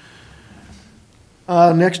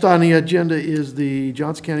 Next on the agenda is the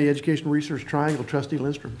Johnson County Education Research Triangle. Trustee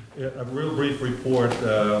Lindstrom. Yeah, a real brief report.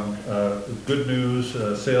 Good news,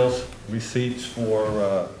 sales receipts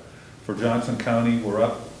for Johnson County were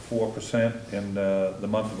up 4% in the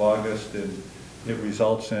month of August, and it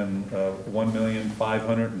results in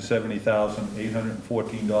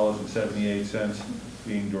 $1,570,814.78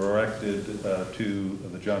 being directed to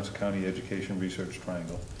the Johnson County Education Research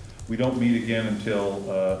Triangle. We don't meet again until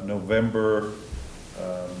November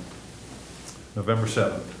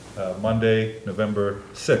 7th, Monday, November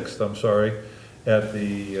 6th, I'm sorry, at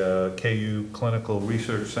the KU Clinical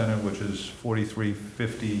Research Center, which is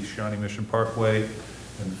 4350 Shawnee Mission Parkway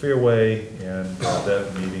and Fairway, and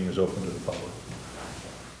that meeting is open to the public.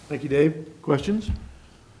 Thank you, Dave. Questions?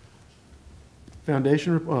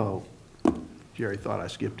 Foundation, oh, Jerry thought I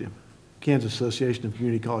skipped him. Kansas Association of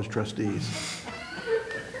Community College Trustees.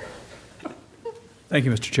 Thank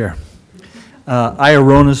you, Mr. Chair. I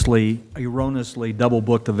erroneously double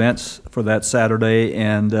booked events for that Saturday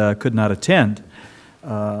and could not attend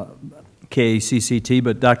KCCT,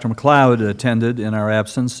 but Dr. McLeod attended in our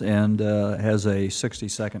absence and has a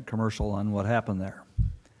 60-second commercial on what happened there.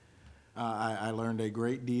 I learned a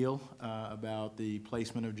great deal about the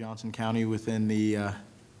placement of Johnson County within the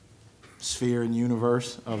sphere and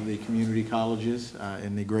universe of the community colleges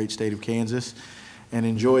in the great state of Kansas, and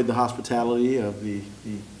enjoyed the hospitality of the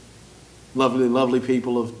lovely, lovely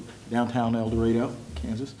people of downtown El Dorado,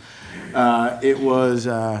 Kansas. It was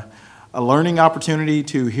a learning opportunity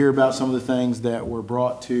to hear about some of the things that were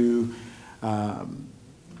brought to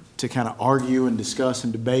kind of argue and discuss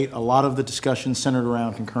and debate. A lot of the discussion centered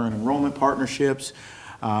around concurrent enrollment partnerships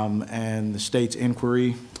and the state's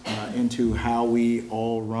inquiry into how we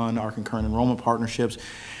all run our concurrent enrollment partnerships,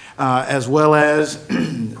 as well as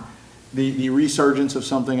the resurgence of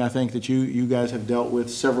something I think that you guys have dealt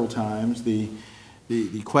with several times, the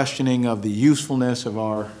questioning of the usefulness of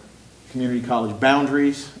our community college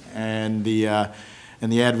boundaries and the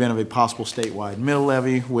advent of a possible statewide mill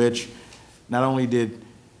levy, which not only did,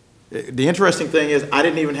 the interesting thing is I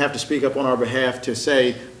didn't even have to speak up on our behalf to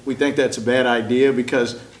say we think that's a bad idea,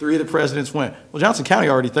 because 3 of the presidents went, well, Johnson County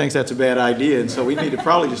already thinks that's a bad idea, and so we need to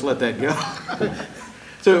probably just let that go.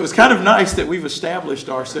 So it was kind of nice that we've established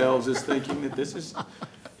ourselves as thinking that this is,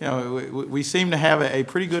 you know, we seem to have a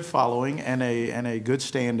pretty good following and a good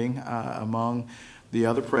standing among the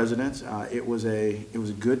other presidents. It was a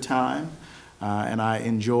good time, and I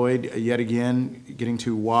enjoyed yet again getting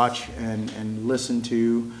to watch and listen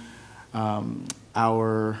to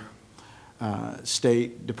our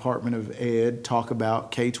State Department of Ed talk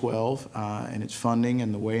about K-12 and its funding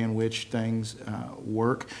and the way in which things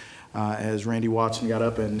work. As Randy Watson got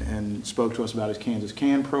up and spoke to us about his Kansas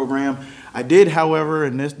Can program. I did, however,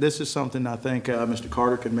 and this is something I think Mr.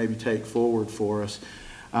 Carter could maybe take forward for us,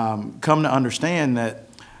 come to understand that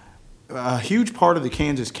a huge part of the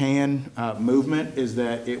Kansas Can movement is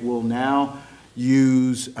that it will now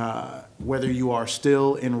use, whether you are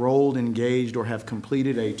still enrolled, engaged, or have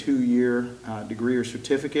completed a 2-year degree or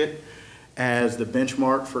certificate, as the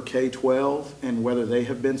benchmark for K-12 and whether they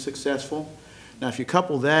have been successful. Now, if you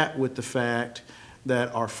couple that with the fact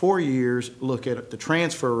that our 4 years look at the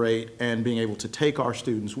transfer rate and being able to take our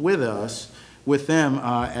students with us, with them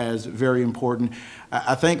as very important,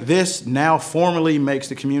 I think this now formally makes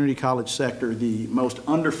the community college sector the most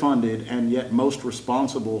underfunded and yet most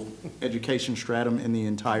responsible education stratum in the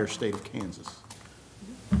entire state of Kansas.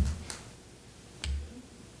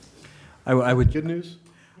 I would. Good news?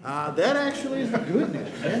 That actually is the good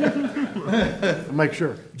news. Make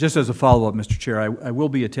sure. Just as a follow-up, Mr. Chair, I will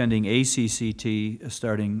be attending ACCT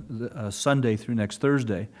starting Sunday through next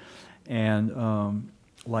Thursday. And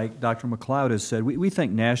like Dr. McLeod has said, we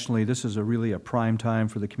think nationally this is really a prime time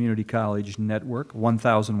for the community college network,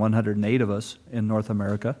 1,108 of us in North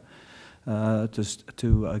America,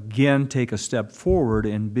 to again take a step forward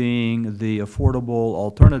in being the affordable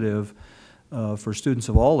alternative for students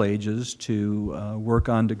of all ages to work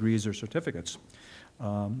on degrees or certificates.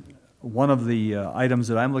 One of the items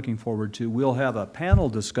that I'm looking forward to, we'll have a panel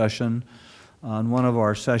discussion on one of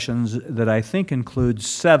our sessions that I think includes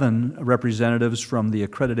 7 representatives from the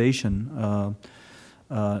accreditation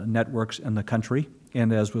networks in the country.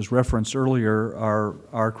 And as was referenced earlier, our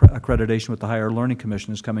accreditation with the Higher Learning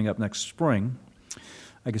Commission is coming up next spring,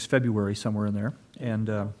 I guess February, somewhere in there.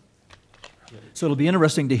 And so it'll be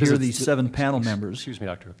interesting to hear these 7 panel members. Excuse me,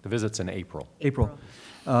 Dr. Cook. The visit's in April. April.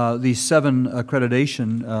 These 7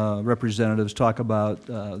 accreditation representatives talk about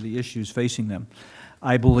the issues facing them.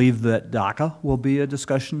 I believe that DACA will be a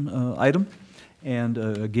discussion item. And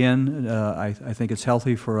again, I think it's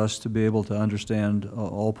healthy for us to be able to understand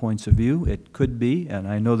all points of view. It could be, and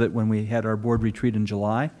I know that when we had our board retreat in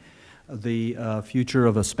July, the future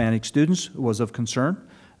of Hispanic students was of concern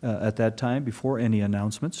at that time before any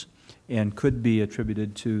announcements, and could be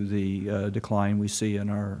attributed to the decline we see in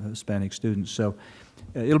our Hispanic students. So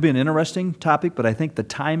it'll be an interesting topic, but I think the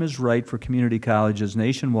time is right for community colleges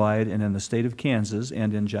nationwide and in the state of Kansas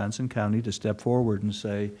and in Johnson County to step forward and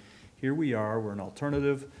say, here we are, we're an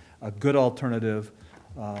alternative, a good alternative.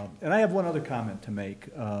 And I have one other comment to make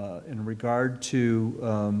in regard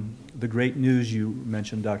to the great news you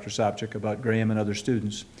mentioned, Dr. Sopcich, about Graham and other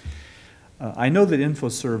students. I know that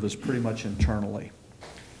InfoServe is pretty much internally.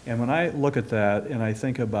 And when I look at that and I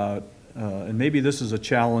think about, and maybe this is a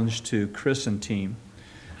challenge to Chris and team,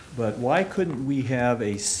 but why couldn't we have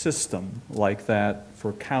a system like that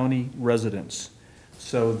for county residents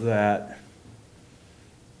so that,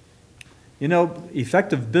 you know,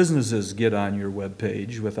 effective businesses get on your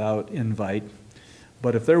webpage without invite,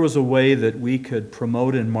 but if there was a way that we could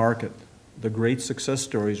promote and market the great success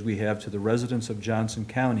stories we have to the residents of Johnson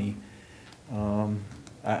County,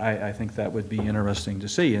 I think that would be interesting to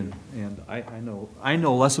see. And I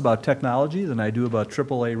know less about technology than I do about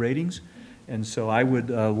AAA ratings, and so I would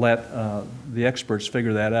let the experts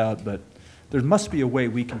figure that out. But there must be a way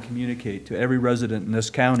we can communicate to every resident in this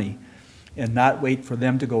county and not wait for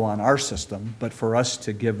them to go on our system, but for us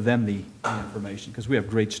to give them the information, because we have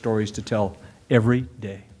great stories to tell every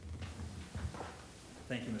day.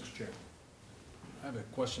 Thank you, Mr. Chair. I have a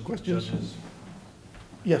question for the Questions? judges.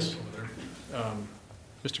 Yes.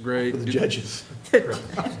 Mr. Gray. For the judges.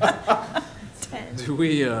 Do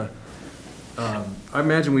we, I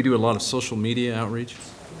imagine we do a lot of social media outreach,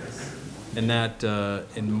 and that,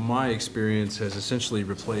 in my experience, has essentially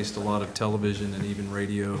replaced a lot of television and even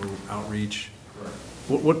radio outreach.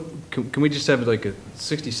 Can we just have like a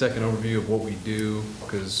 60-second overview of what we do?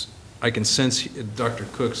 Because I can sense Dr.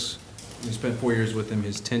 Cook's, we spent 4 years with him,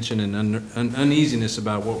 his tension and uneasiness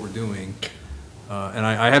about what we're doing. And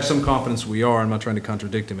I have some confidence we are. I'm not trying to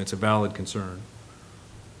contradict him. It's a valid concern.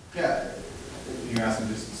 Yeah, you're asking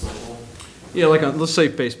just social? Yeah, like let's say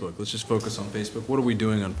Facebook. Let's just focus on Facebook. What are we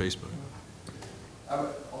doing on Facebook?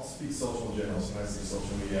 I'll speak social in general. So when I say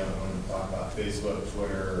social media, I want to talk about Facebook,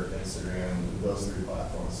 Twitter, Instagram,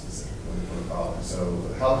 college. So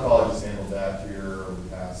how the college has handled that here over the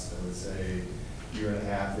past, I would say, year and a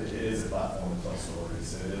half, it is a platform to tell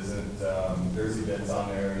stories. It isn't, there's events on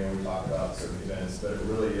there, we talk about certain events, but it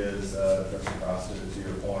really is, Trustee Costa, to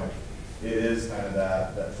your point, it is kind of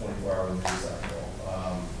that 24-hour news cycle.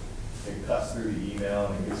 It cuts through the email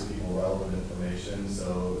and it gives people relevant information.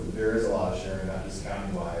 So there is a lot of sharing, not just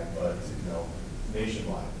countywide, but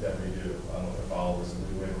nationwide that we do with our followers.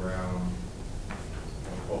 And we wave around,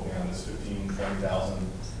 quote me on this, 15,000, 20,000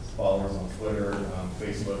 followers on Twitter.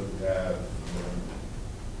 Facebook, we have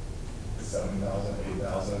 7,000,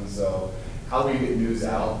 8,000. So how we get news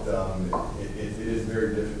out, it is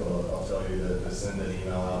very difficult, I'll tell you, to send an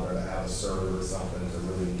email out or to have a server or something to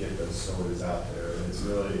really get those stories out there. And it's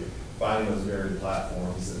really finding those varied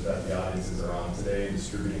platforms that the audiences are on today and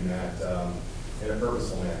distributing that in a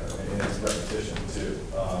purposeful manner. And it's repetition too.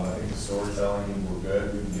 I think the storytelling, we're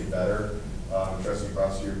good, we can get better. Trustee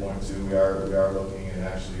Cross, to your point too, we are looking, and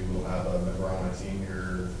actually we'll have a member on my team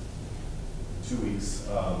here 2 weeks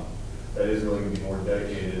that is really going to be more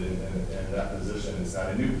dedicated, and that position is not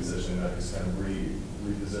a new position. I just kind of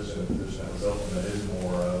repositioned a position that was open that is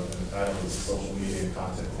more of an title as a social media and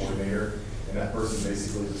content coordinator. And that person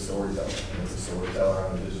basically is a storyteller, and it's a storyteller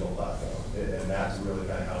on a digital platform. And that's really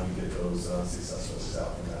kind of how we get those success stories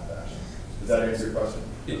out from that fashion. Does that answer your question?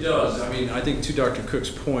 It does. I mean, I think to Dr. Cook's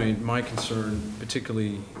point, my concern,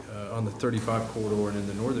 particularly on the 35 corridor and in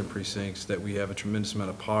the northern precincts, that we have a tremendous amount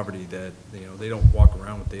of poverty that, they don't walk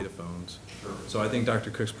around with data phones. Sure. So I think Dr.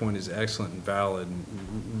 Cook's point is excellent and valid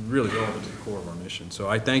and really relevant to the core of our mission. So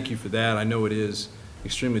I thank you for that. I know it is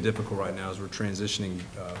extremely difficult right now as we're transitioning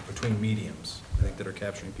between mediums, I think, that are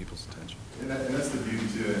capturing people's attention. And that's the beauty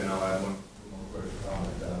too, and I'll add one more quick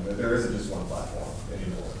comment. There isn't just one platform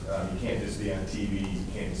anymore. You can't just be on TV, you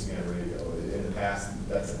can't just be on radio. In the past,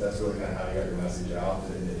 that's really kind of how you got your message out,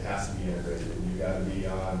 and it has to be integrated. You've got to be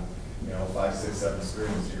on 5, 6, 7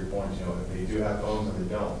 screens, to your point. If they do have phones or they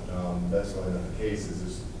don't, that's really not the case. Is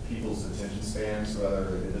just people's attention spans,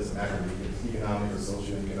 whether it doesn't matter the economic or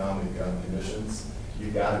socioeconomic conditions.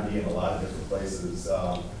 You've got to be in a lot of different places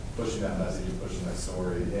pushing that message and pushing that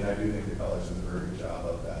story. And I do think the college does a very good job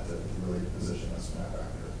of that to really position us in that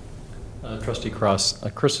factor. Trustee Cross,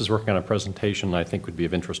 Chris is working on a presentation I think would be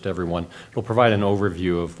of interest to everyone. It'll provide an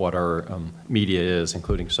overview of what our media is,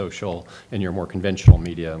 including social and your more conventional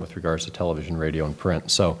media with regards to television, radio, and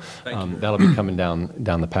print. So that'll be coming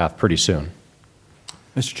down the path pretty soon.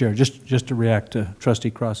 Mr. Chair, just to react to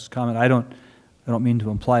Trustee Cross's comment, I don't mean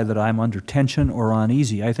to imply that I'm under tension or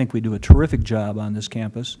uneasy. I think we do a terrific job on this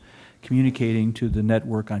campus communicating to the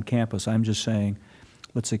network on campus. I'm just saying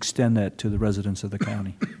let's extend that to the residents of the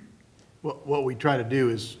county. What we try to do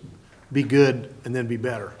is be good and then be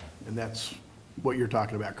better. And that's what you're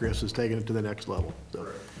talking about, Chris, is taking it to the next level. So,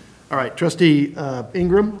 all right, Trustee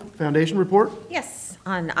Ingram, Foundation report. Yes,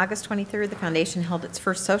 on August 23rd, the Foundation held its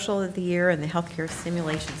first social of the year in the Healthcare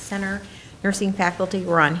Simulation Center. Nursing faculty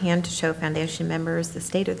were on hand to show Foundation members the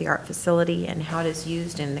state-of-the-art facility and how it is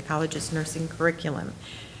used in the college's nursing curriculum.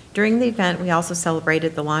 During the event, we also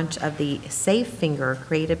celebrated the launch of the Safe Finger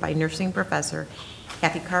created by nursing professor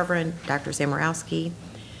Kathy Carver and Dr. Zamorowski.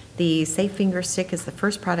 The Safe Finger Stick is the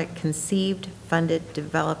first product conceived, funded,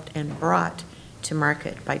 developed, and brought to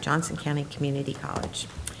market by Johnson County Community College.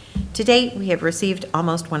 To date, we have received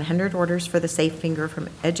almost 100 orders for the Safe Finger from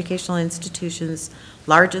educational institutions,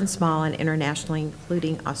 large and small, and internationally,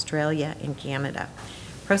 including Australia and Canada.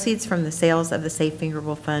 Proceeds from the sales of the Safe Finger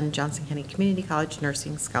will fund Johnson County Community College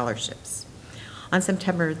nursing scholarships. On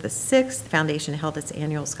September the 6th, the Foundation held its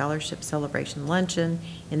annual scholarship celebration luncheon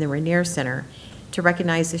in the Rainier Center to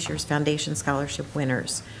recognize this year's Foundation Scholarship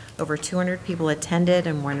winners. Over 200 people attended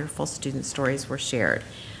and wonderful student stories were shared.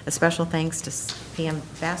 A special thanks to Pam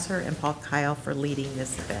Vassar and Paul Kyle for leading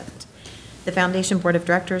this event. The Foundation Board of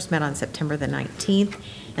Directors met on September the 19th,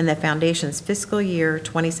 and the Foundation's fiscal year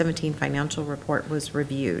 2017 financial report was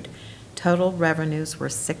reviewed. Total revenues were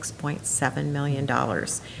 $6.7 million,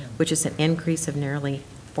 which is an increase of nearly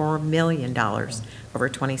 $4 million over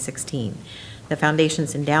 2016. The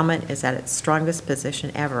Foundation's endowment is at its strongest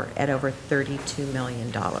position ever at over $32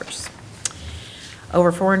 million.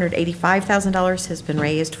 Over $485,000 has been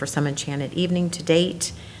raised for Some Enchanted Evening to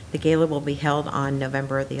date. The gala will be held on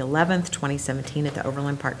November the 11th, 2017 at the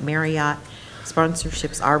Overland Park Marriott.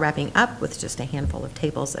 Sponsorships are wrapping up with just a handful of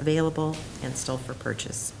tables available and still for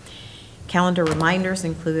purchase. Calendar reminders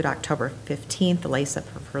include October 15th, the Lace Up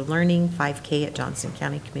for Learning 5K at Johnson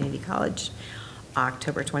County Community College.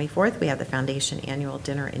 October 24th, we have the Foundation Annual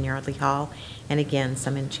Dinner in Yardley Hall, and again,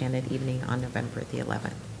 Some Enchanted Evening on November the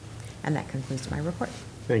 11th. And that concludes my report.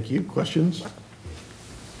 Thank you. Questions?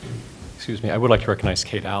 Excuse me, I would like to recognize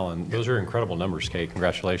Kate Allen. Those are incredible numbers, Kate.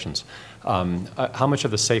 Congratulations. How much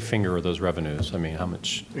of the Safe Finger are those revenues? I mean, how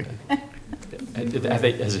much? Has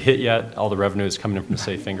it hit yet, all the revenues coming in from the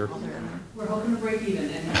Safe Finger? We're hoping to break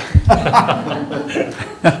even.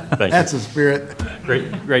 That's the spirit.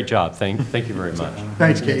 Great job. Thank you very much.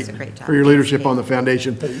 Thanks, Kate, for your leadership on the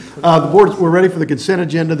foundation. The board, we're ready for the consent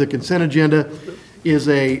agenda. The consent agenda is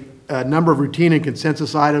a number of routine and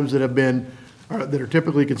consensus items that have been, that are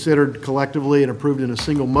typically considered collectively and approved in a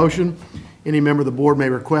single motion. Any member of the board may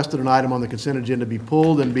request that an item on the consent agenda be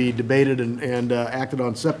pulled and be debated and acted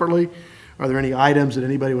on separately. Are there any items that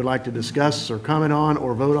anybody would like to discuss or comment on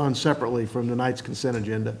or vote on separately from tonight's consent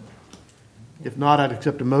agenda? If not, I'd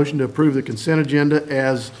accept a motion to approve the consent agenda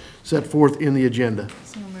as set forth in the agenda.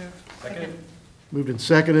 So moved. Second. Moved and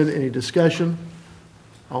seconded. Any discussion?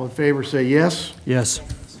 All in favor say yes. Yes.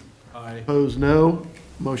 Aye. Opposed, no.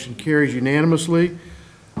 Motion carries unanimously.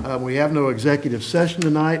 We have no executive session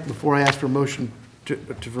tonight. Before I ask for a motion to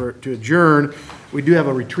adjourn, we do have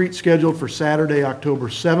a retreat scheduled for Saturday, October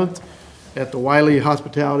 7th at the Wiley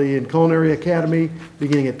Hospitality and Culinary Academy,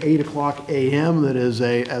 beginning at 8:00 a.m. That is,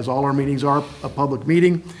 as all our meetings are, a public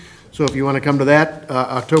meeting. So if you want to come to that,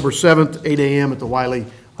 October 7th, 8 a.m. at the Wiley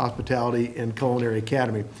Hospitality and Culinary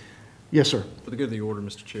Academy. Yes, sir. For the good of the order,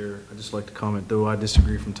 Mr. Chair, I'd just like to comment, though I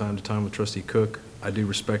disagree from time to time with Trustee Cook, I do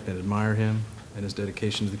respect and admire him and his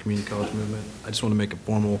dedication to the community college movement. I just want to make a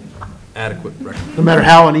formal, adequate record. No matter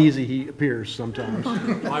how uneasy he appears sometimes.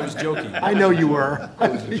 Well, I was joking. I know you were.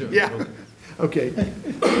 It was a joke. Yeah. Okay.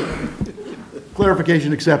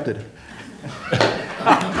 Clarification accepted.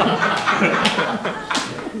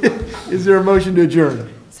 Is there a motion to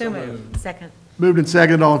adjourn? So moved. Second. Moved and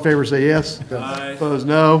seconded. All in favor say yes. Aye. Opposed,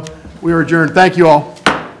 no. We are adjourned. Thank you all.